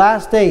come in the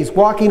last days,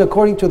 walking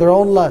according to their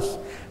own lusts.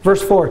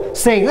 Verse 4.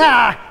 Saying,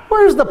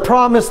 where's the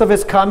promise of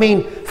his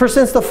coming? For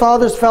since the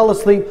fathers fell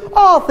asleep,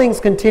 all things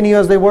continue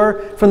as they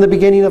were from the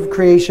beginning of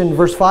creation.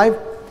 Verse 5.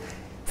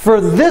 For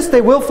this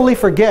they willfully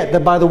forget,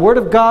 that by the word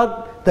of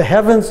God the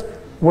heavens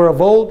were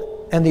of old,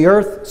 and the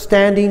earth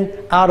standing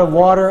out of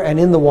water and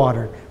in the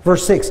water.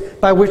 Verse 6,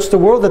 by which the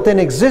world that then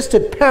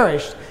existed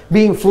perished,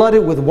 being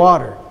flooded with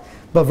water.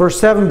 But verse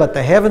 7, but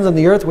the heavens and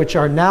the earth which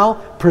are now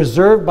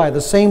preserved by the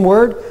same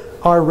word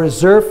are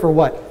reserved for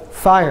what?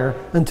 Fire,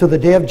 until the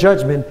day of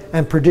judgment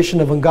and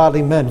perdition of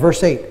ungodly men.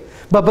 Verse 8,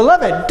 but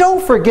beloved,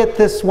 don't forget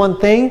this one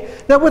thing,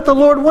 that with the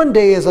Lord 1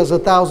 day is as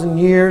 1,000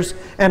 years,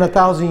 and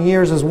 1,000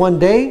 years as 1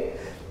 day.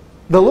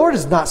 The Lord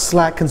is not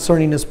slack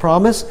concerning his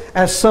promise,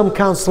 as some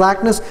count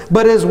slackness,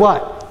 but is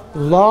what?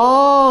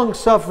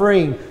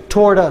 Long-suffering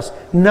toward us,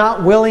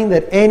 not willing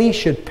that any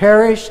should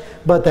perish,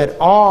 but that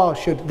all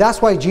should. That's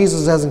why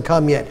Jesus hasn't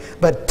come yet.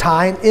 But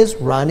time is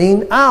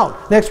running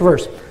out. Next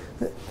verse.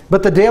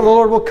 But the day of the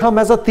Lord will come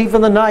as a thief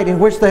in the night, in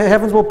which the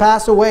heavens will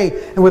pass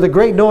away, and with a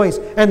great noise,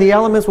 and the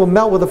elements will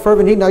melt with a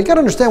fervent heat. Now you got to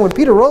understand, when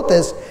Peter wrote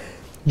this,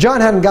 John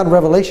hadn't gotten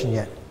Revelation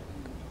yet.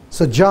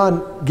 So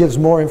John gives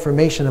more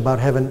information about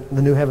heaven,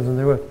 the new heavens and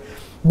the earth.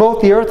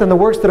 Both the earth and the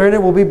works that are in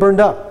it will be burned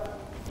up.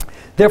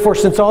 Therefore,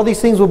 since all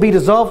these things will be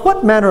dissolved,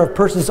 what manner of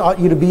persons ought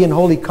you to be in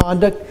holy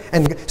conduct?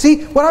 And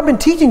see, what I've been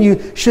teaching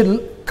you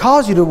should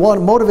cause you to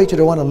motivate you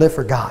to want to live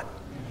for God.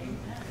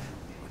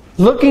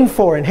 Looking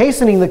for and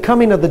hastening the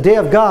coming of the day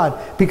of God,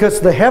 because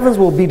the heavens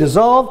will be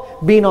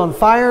dissolved, being on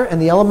fire, and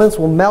the elements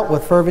will melt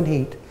with fervent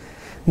heat.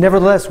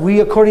 Nevertheless, we,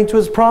 according to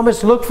his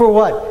promise, look for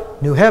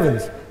what? New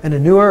heavens and a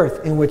new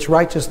earth in which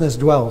righteousness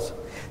dwells.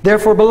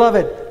 Therefore,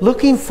 beloved,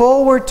 looking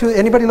forward to,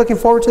 anybody looking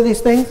forward to these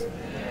things?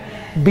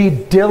 Be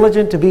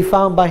diligent to be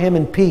found by him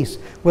in peace,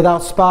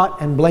 without spot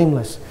and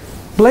blameless.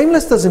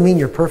 Blameless doesn't mean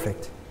you're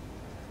perfect,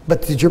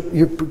 but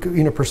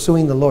you're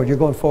pursuing the Lord. You're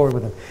going forward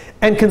with him.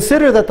 And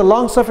consider that the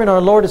long-suffering of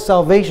our Lord is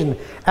salvation,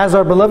 as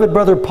our beloved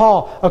brother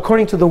Paul,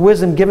 according to the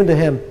wisdom given to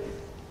him,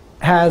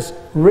 has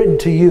written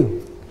to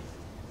you.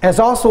 As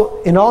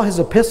also in all his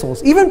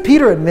epistles, even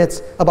Peter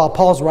admits about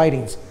Paul's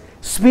writings,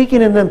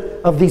 speaking in them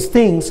of these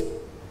things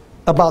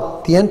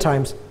about the end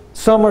times.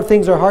 Some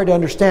things are hard to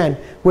understand,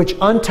 which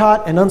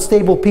untaught and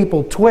unstable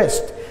people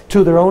twist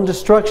to their own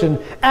destruction,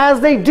 as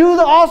they do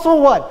also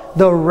what?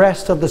 The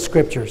rest of the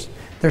Scriptures.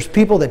 There's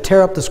people that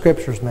tear up the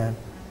Scriptures, man.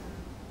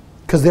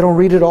 because they don't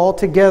read it all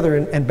together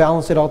and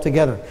balance it all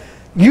together.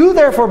 You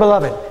therefore,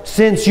 beloved,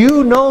 since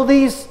you know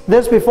this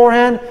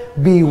beforehand,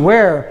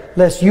 beware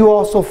lest you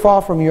also fall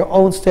from your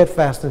own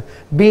steadfastness,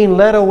 being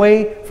led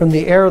away from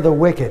the error of the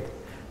wicked.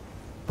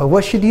 But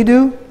what should you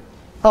do?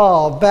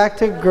 Oh, back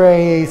to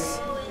grace.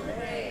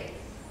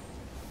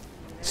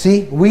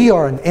 See, we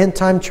are an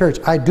end-time church.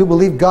 I do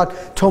believe God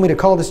told me to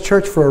call this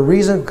church for a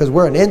reason, because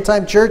we're an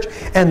end-time church.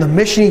 And the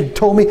mission He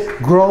told me,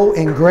 grow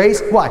in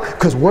grace. Why?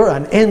 Because we're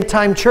an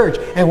end-time church.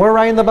 And we're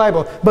right in the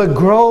Bible. But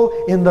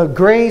grow in the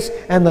grace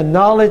and the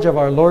knowledge of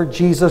our Lord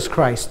Jesus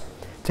Christ.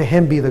 To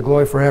Him be the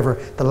glory forever.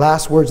 The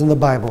last words in the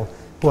Bible.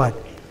 What?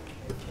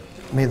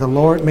 May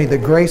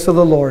the grace of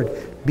the Lord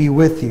be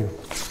with you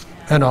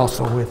and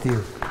also with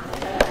you.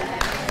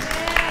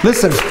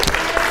 Listen.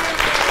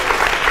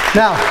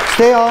 Now,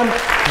 stay on,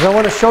 because I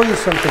want to show you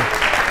something.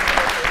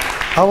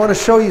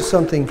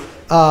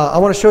 I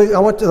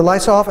want the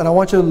lights off, and I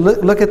want you to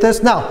look at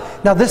this.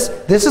 Now this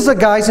is a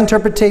guy's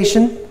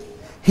interpretation.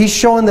 He's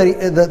showing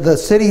the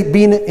city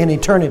being in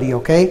eternity,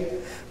 okay?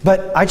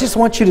 But I just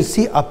want you to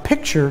see a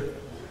picture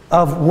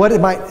of what it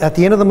might, at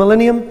the end of the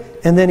millennium,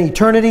 and then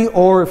eternity,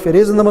 or if it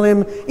is in the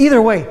millennium.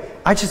 Either way,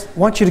 I just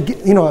want you to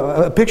get,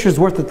 a picture is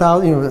worth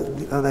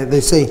 1,000, they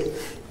say.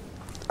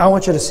 I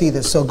want you to see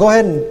this. So go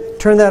ahead and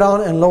turn that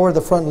on and lower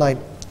the front light.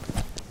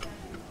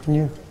 Can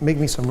you make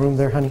me some room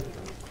there, honey?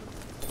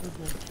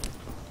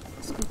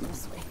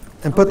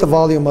 And put the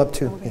volume up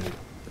too.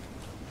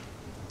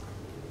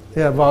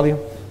 Yeah, volume.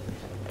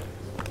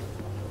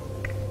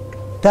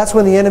 That's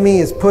when the enemy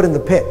is put in the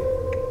pit.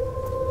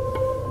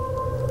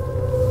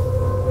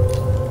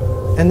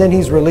 And then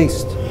he's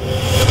released.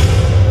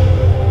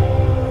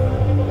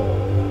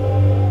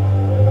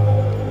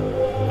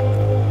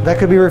 That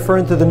could be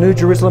referring to the New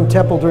Jerusalem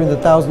temple during the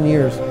 1,000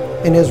 years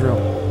in Israel.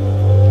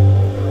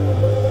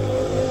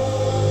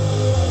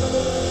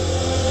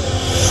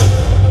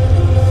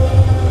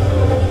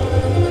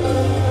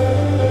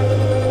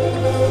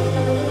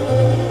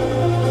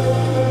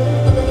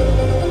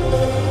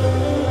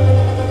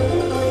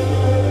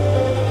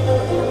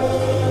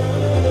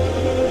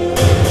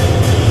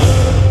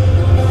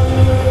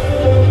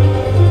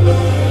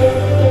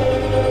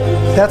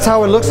 That's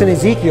how it looks in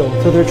Ezekiel.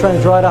 So they're trying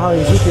to draw it out how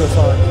Ezekiel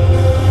saw it.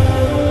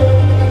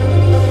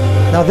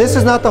 Now this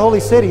is not the holy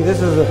city.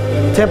 This is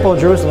the temple of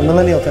Jerusalem,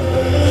 millennial temple.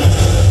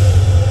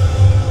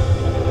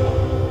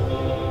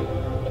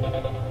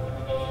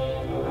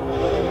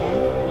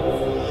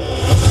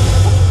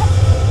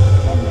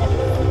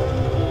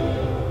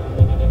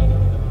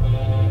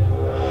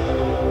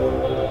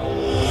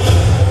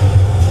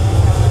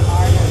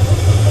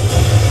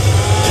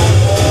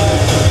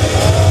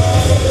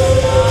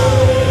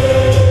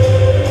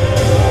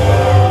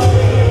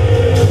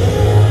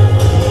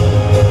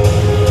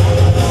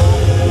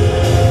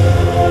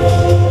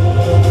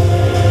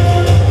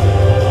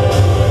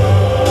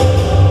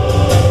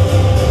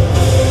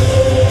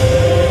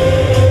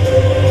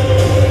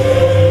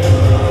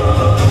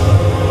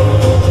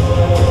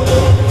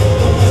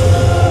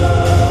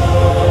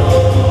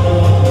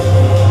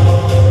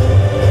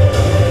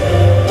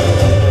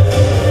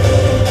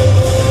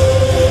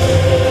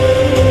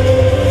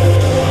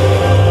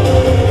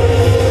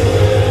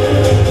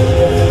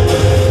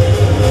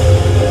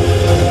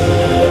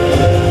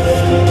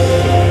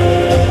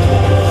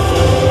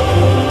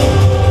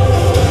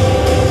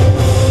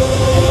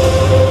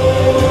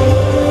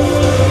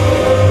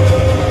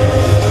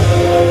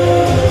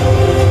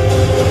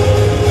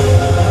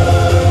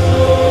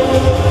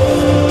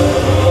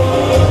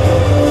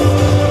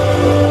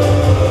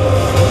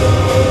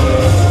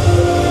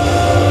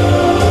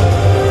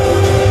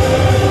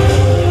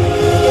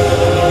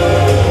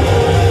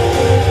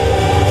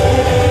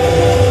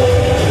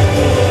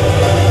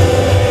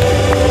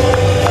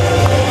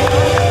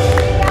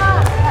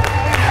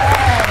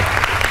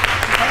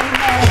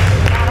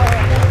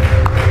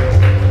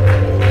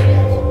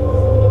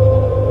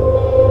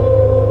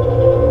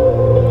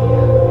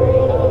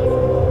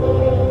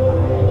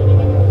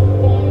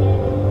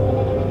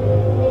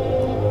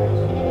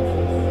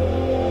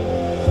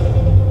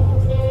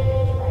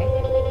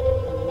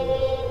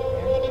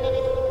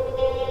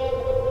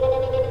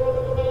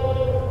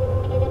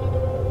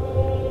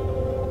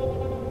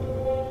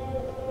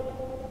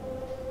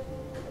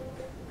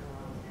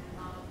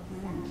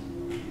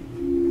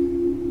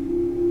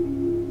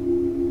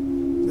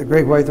 The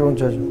great white throne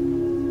judgment.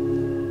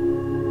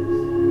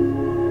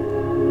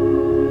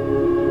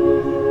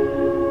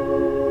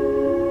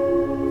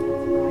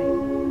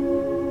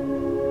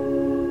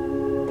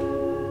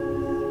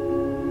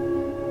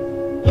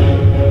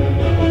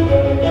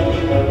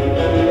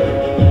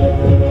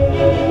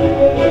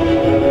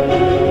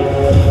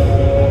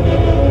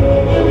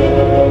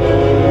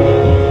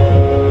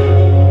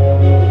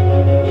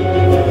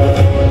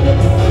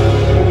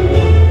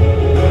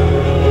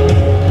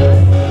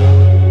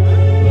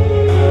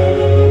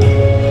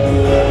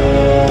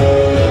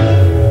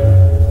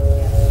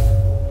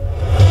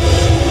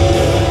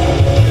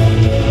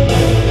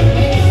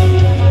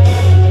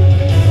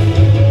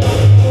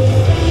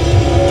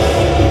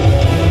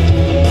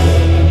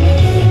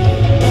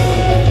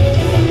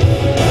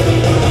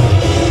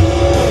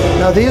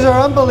 Now these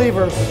are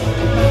unbelievers.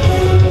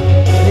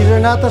 These are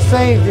not the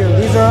saved here.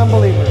 These are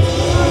unbelievers.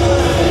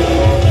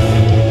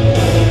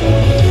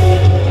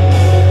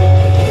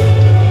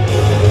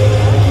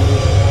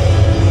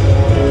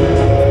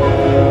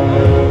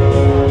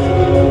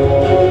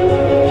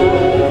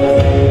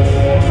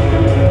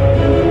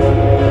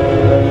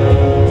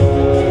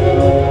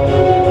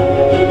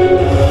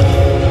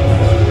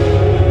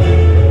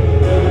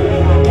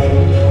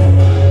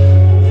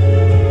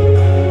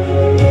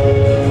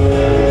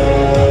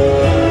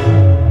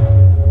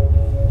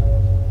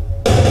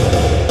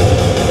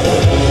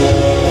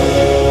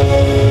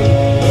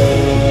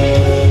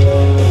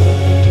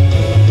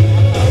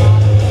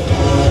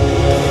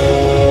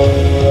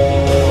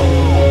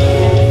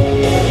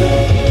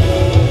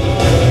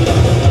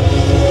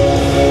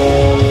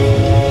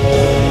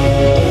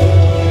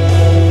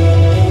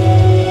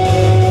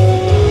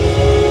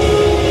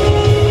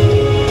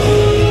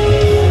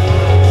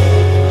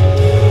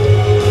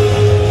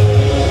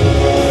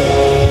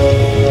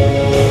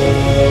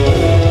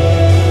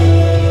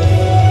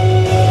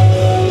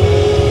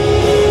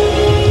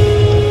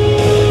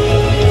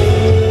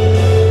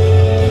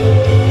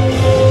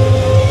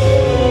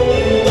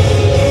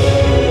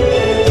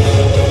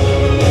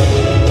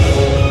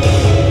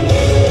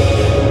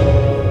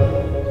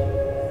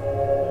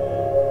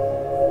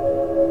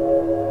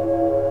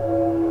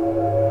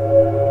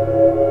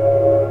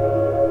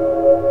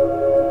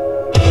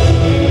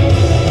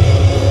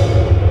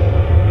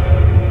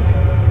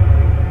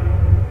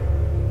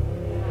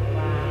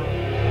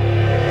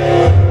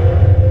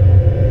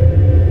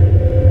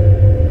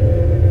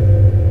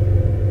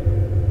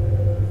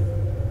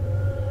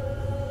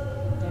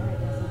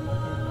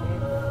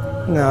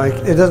 No,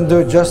 it doesn't do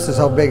it justice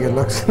how big it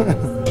looks.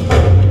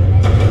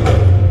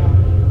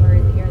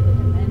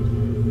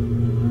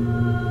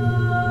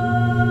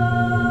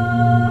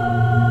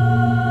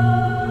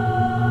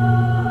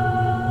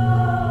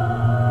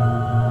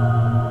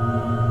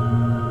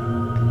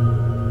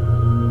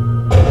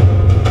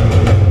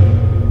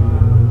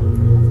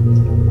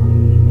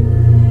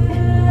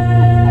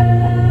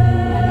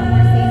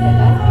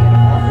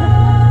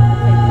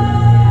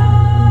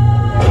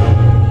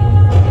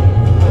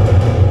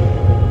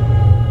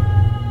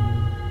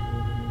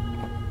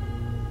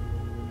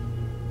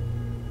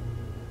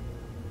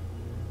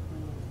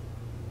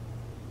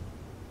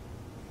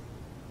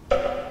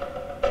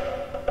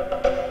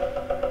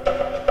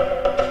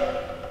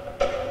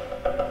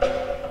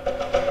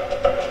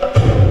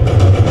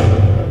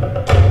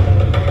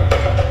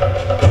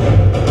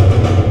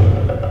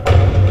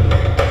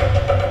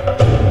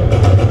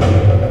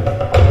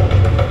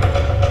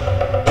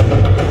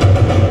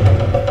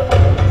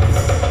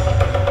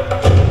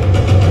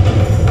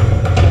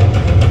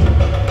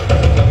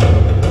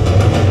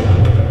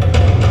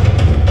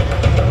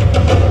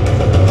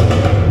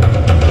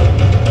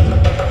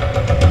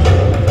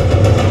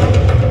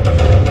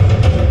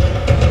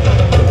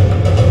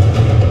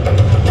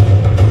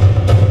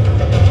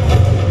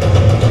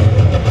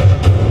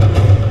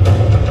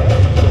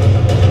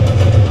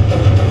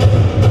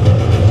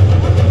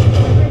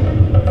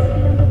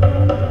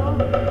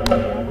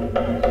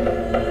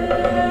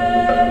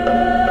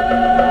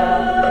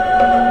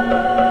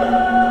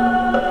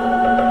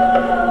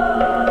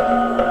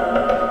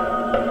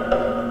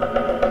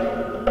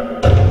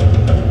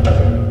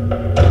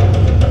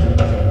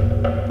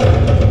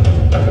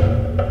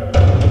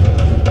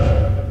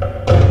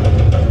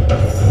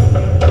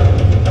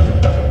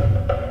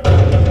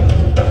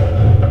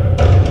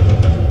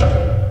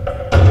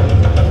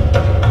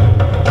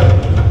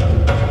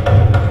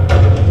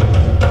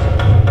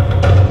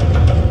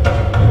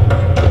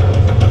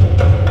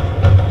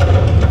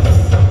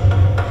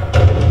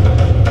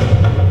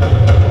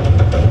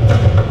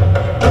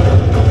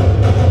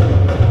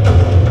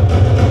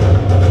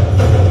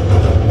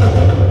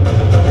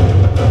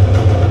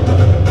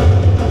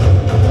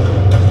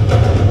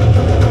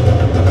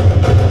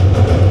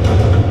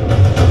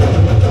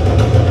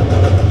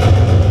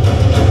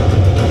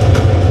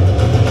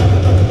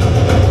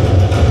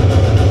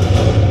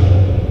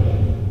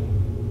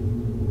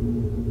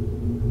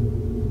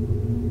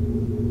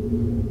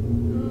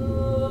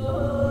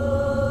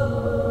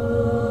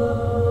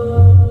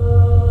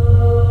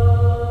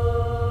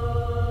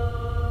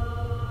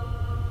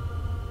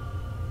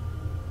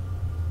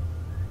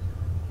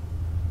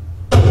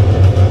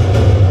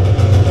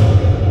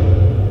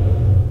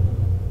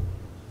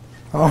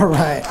 All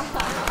right.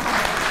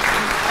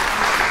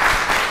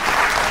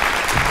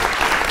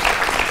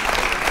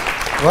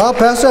 Well,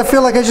 Pastor, I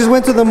feel like I just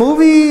went to the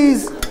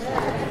movies.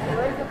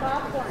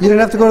 You didn't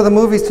have to go to the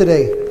movies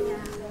today.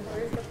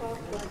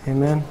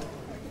 Amen.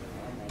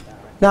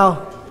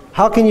 Now,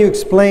 how can you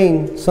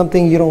explain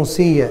something you don't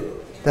see yet?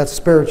 That's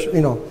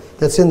spiritual,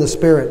 that's in the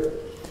spirit.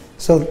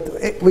 So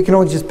we can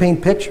only just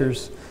paint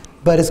pictures,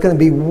 but it's going to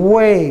be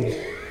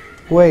way,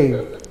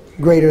 way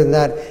greater than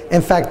that.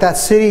 In fact, that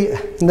city,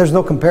 and there's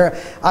no compare.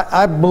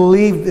 I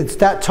believe it's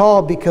that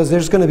tall because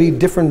there's going to be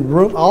different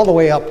rooms all the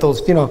way up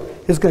those.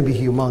 It's going to be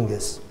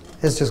humongous.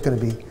 It's just going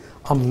to be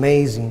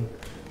amazing.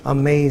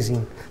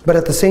 amazing. But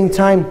at the same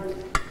time,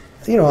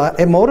 you know,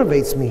 it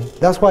motivates me.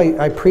 That's why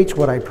I preach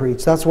what I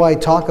preach. That's why I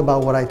talk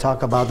about what I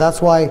talk about.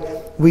 That's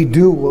why we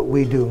do what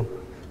we do.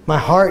 My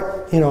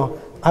heart, you know,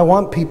 I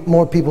want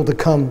more people to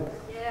come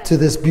to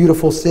this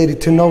beautiful city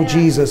to know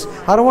Jesus.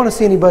 I don't want to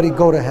see anybody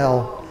go to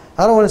hell.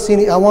 I don't want to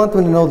see I want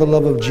them to know the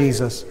love of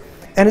Jesus.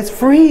 And it's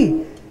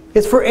free.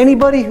 It's for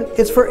anybody.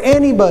 It's for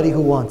anybody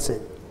who wants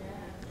it.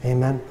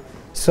 Amen.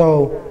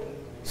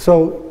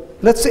 So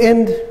let's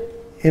end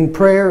in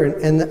prayer.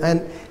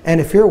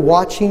 And if you're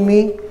watching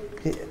me,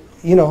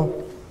 you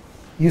know,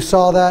 you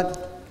saw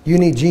that, you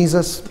need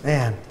Jesus,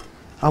 man,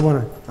 I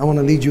want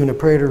to lead you in a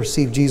prayer to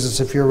receive Jesus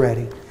if you're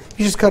ready.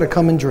 You just got to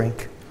come and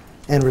drink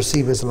and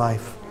receive His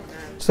life.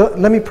 So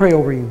let me pray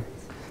over you.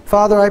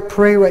 Father, I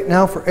pray right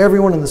now for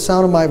everyone in the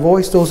sound of my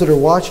voice, those that are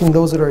watching,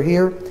 those that are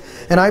here.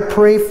 And I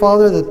pray,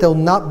 Father, that they'll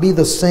not be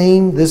the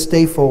same this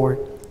day forward.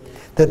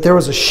 That there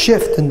was a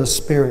shift in the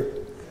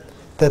Spirit.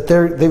 That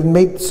they've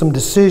made some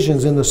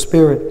decisions in the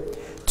Spirit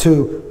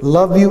to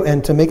love you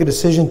and to make a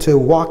decision to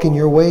walk in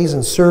your ways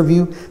and serve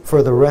you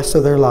for the rest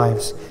of their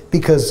lives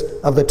because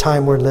of the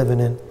time we're living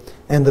in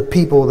and the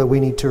people that we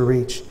need to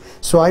reach.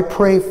 So I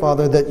pray,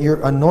 Father, that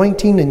your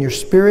anointing and your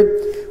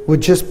Spirit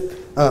would just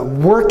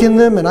work in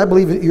them. And I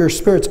believe that your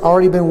Spirit's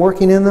already been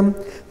working in them.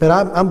 But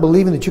I'm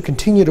believing that you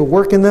continue to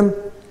work in them.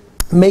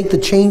 Make the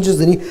changes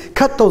that need,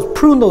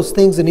 prune those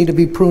things that need to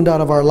be pruned out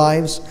of our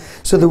lives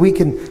so that we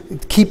can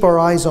keep our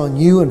eyes on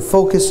you and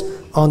focus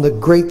on the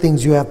great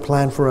things you have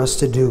planned for us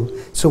to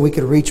do so we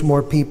could reach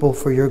more people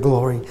for your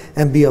glory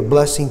and be a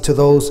blessing to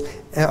those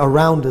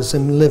around us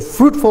and live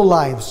fruitful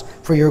lives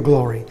for your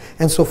glory.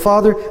 And so,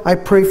 Father, I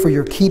pray for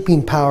your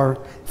keeping power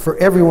for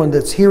everyone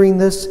that's hearing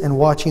this and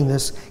watching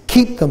this.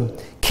 Keep them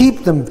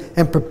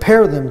and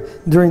prepare them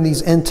during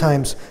these end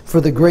times for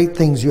the great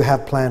things you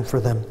have planned for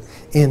them.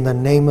 In the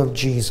name of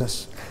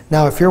Jesus.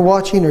 Now, if you're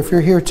watching or if you're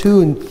here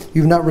too and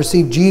you've not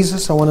received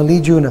Jesus, I want to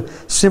lead you in a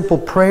simple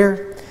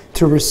prayer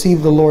to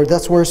receive the Lord.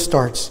 That's where it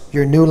starts,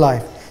 your new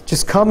life.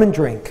 Just come and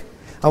drink.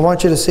 I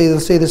want you to say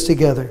this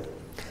together.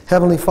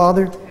 Heavenly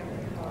Father,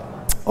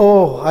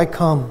 oh, I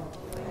come.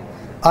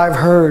 I've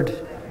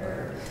heard.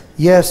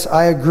 Yes,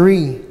 I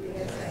agree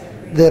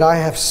that I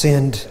have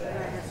sinned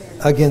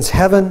against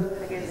heaven,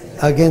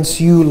 against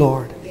you,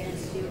 Lord.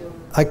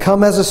 I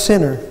come as a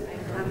sinner,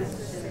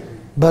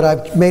 but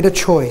I've made a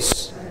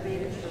choice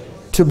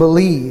to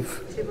believe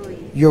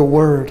your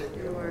word.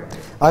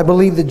 I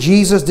believe that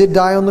Jesus did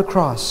die on the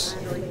cross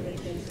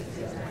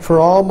for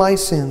all my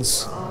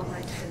sins,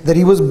 that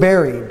He was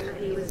buried,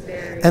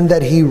 and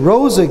that He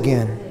rose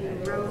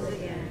again,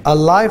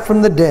 alive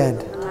from the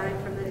dead,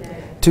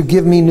 to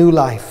give me new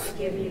life.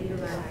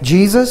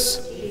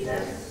 Jesus,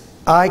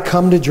 I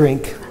come to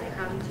drink.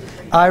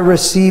 I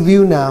receive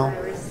you now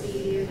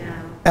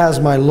as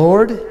my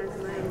Lord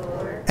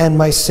and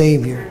my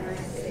Savior.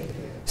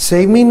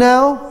 Save me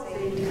now.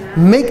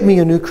 Make me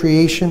a new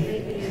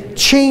creation.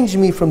 Change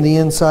me from the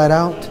inside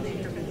out.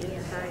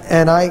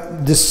 And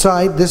I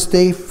decide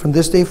from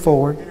this day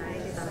forward,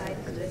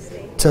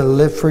 to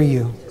live for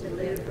you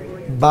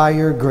by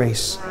your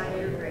grace.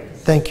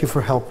 Thank you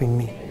for helping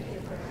me.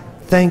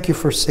 Thank you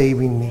for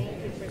saving me.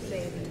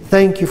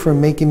 Thank you for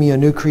making me a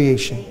new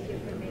creation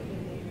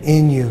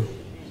in you.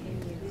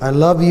 I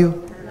love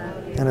you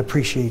and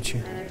appreciate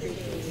you.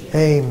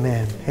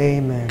 Amen.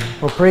 Amen.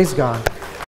 Well, praise God.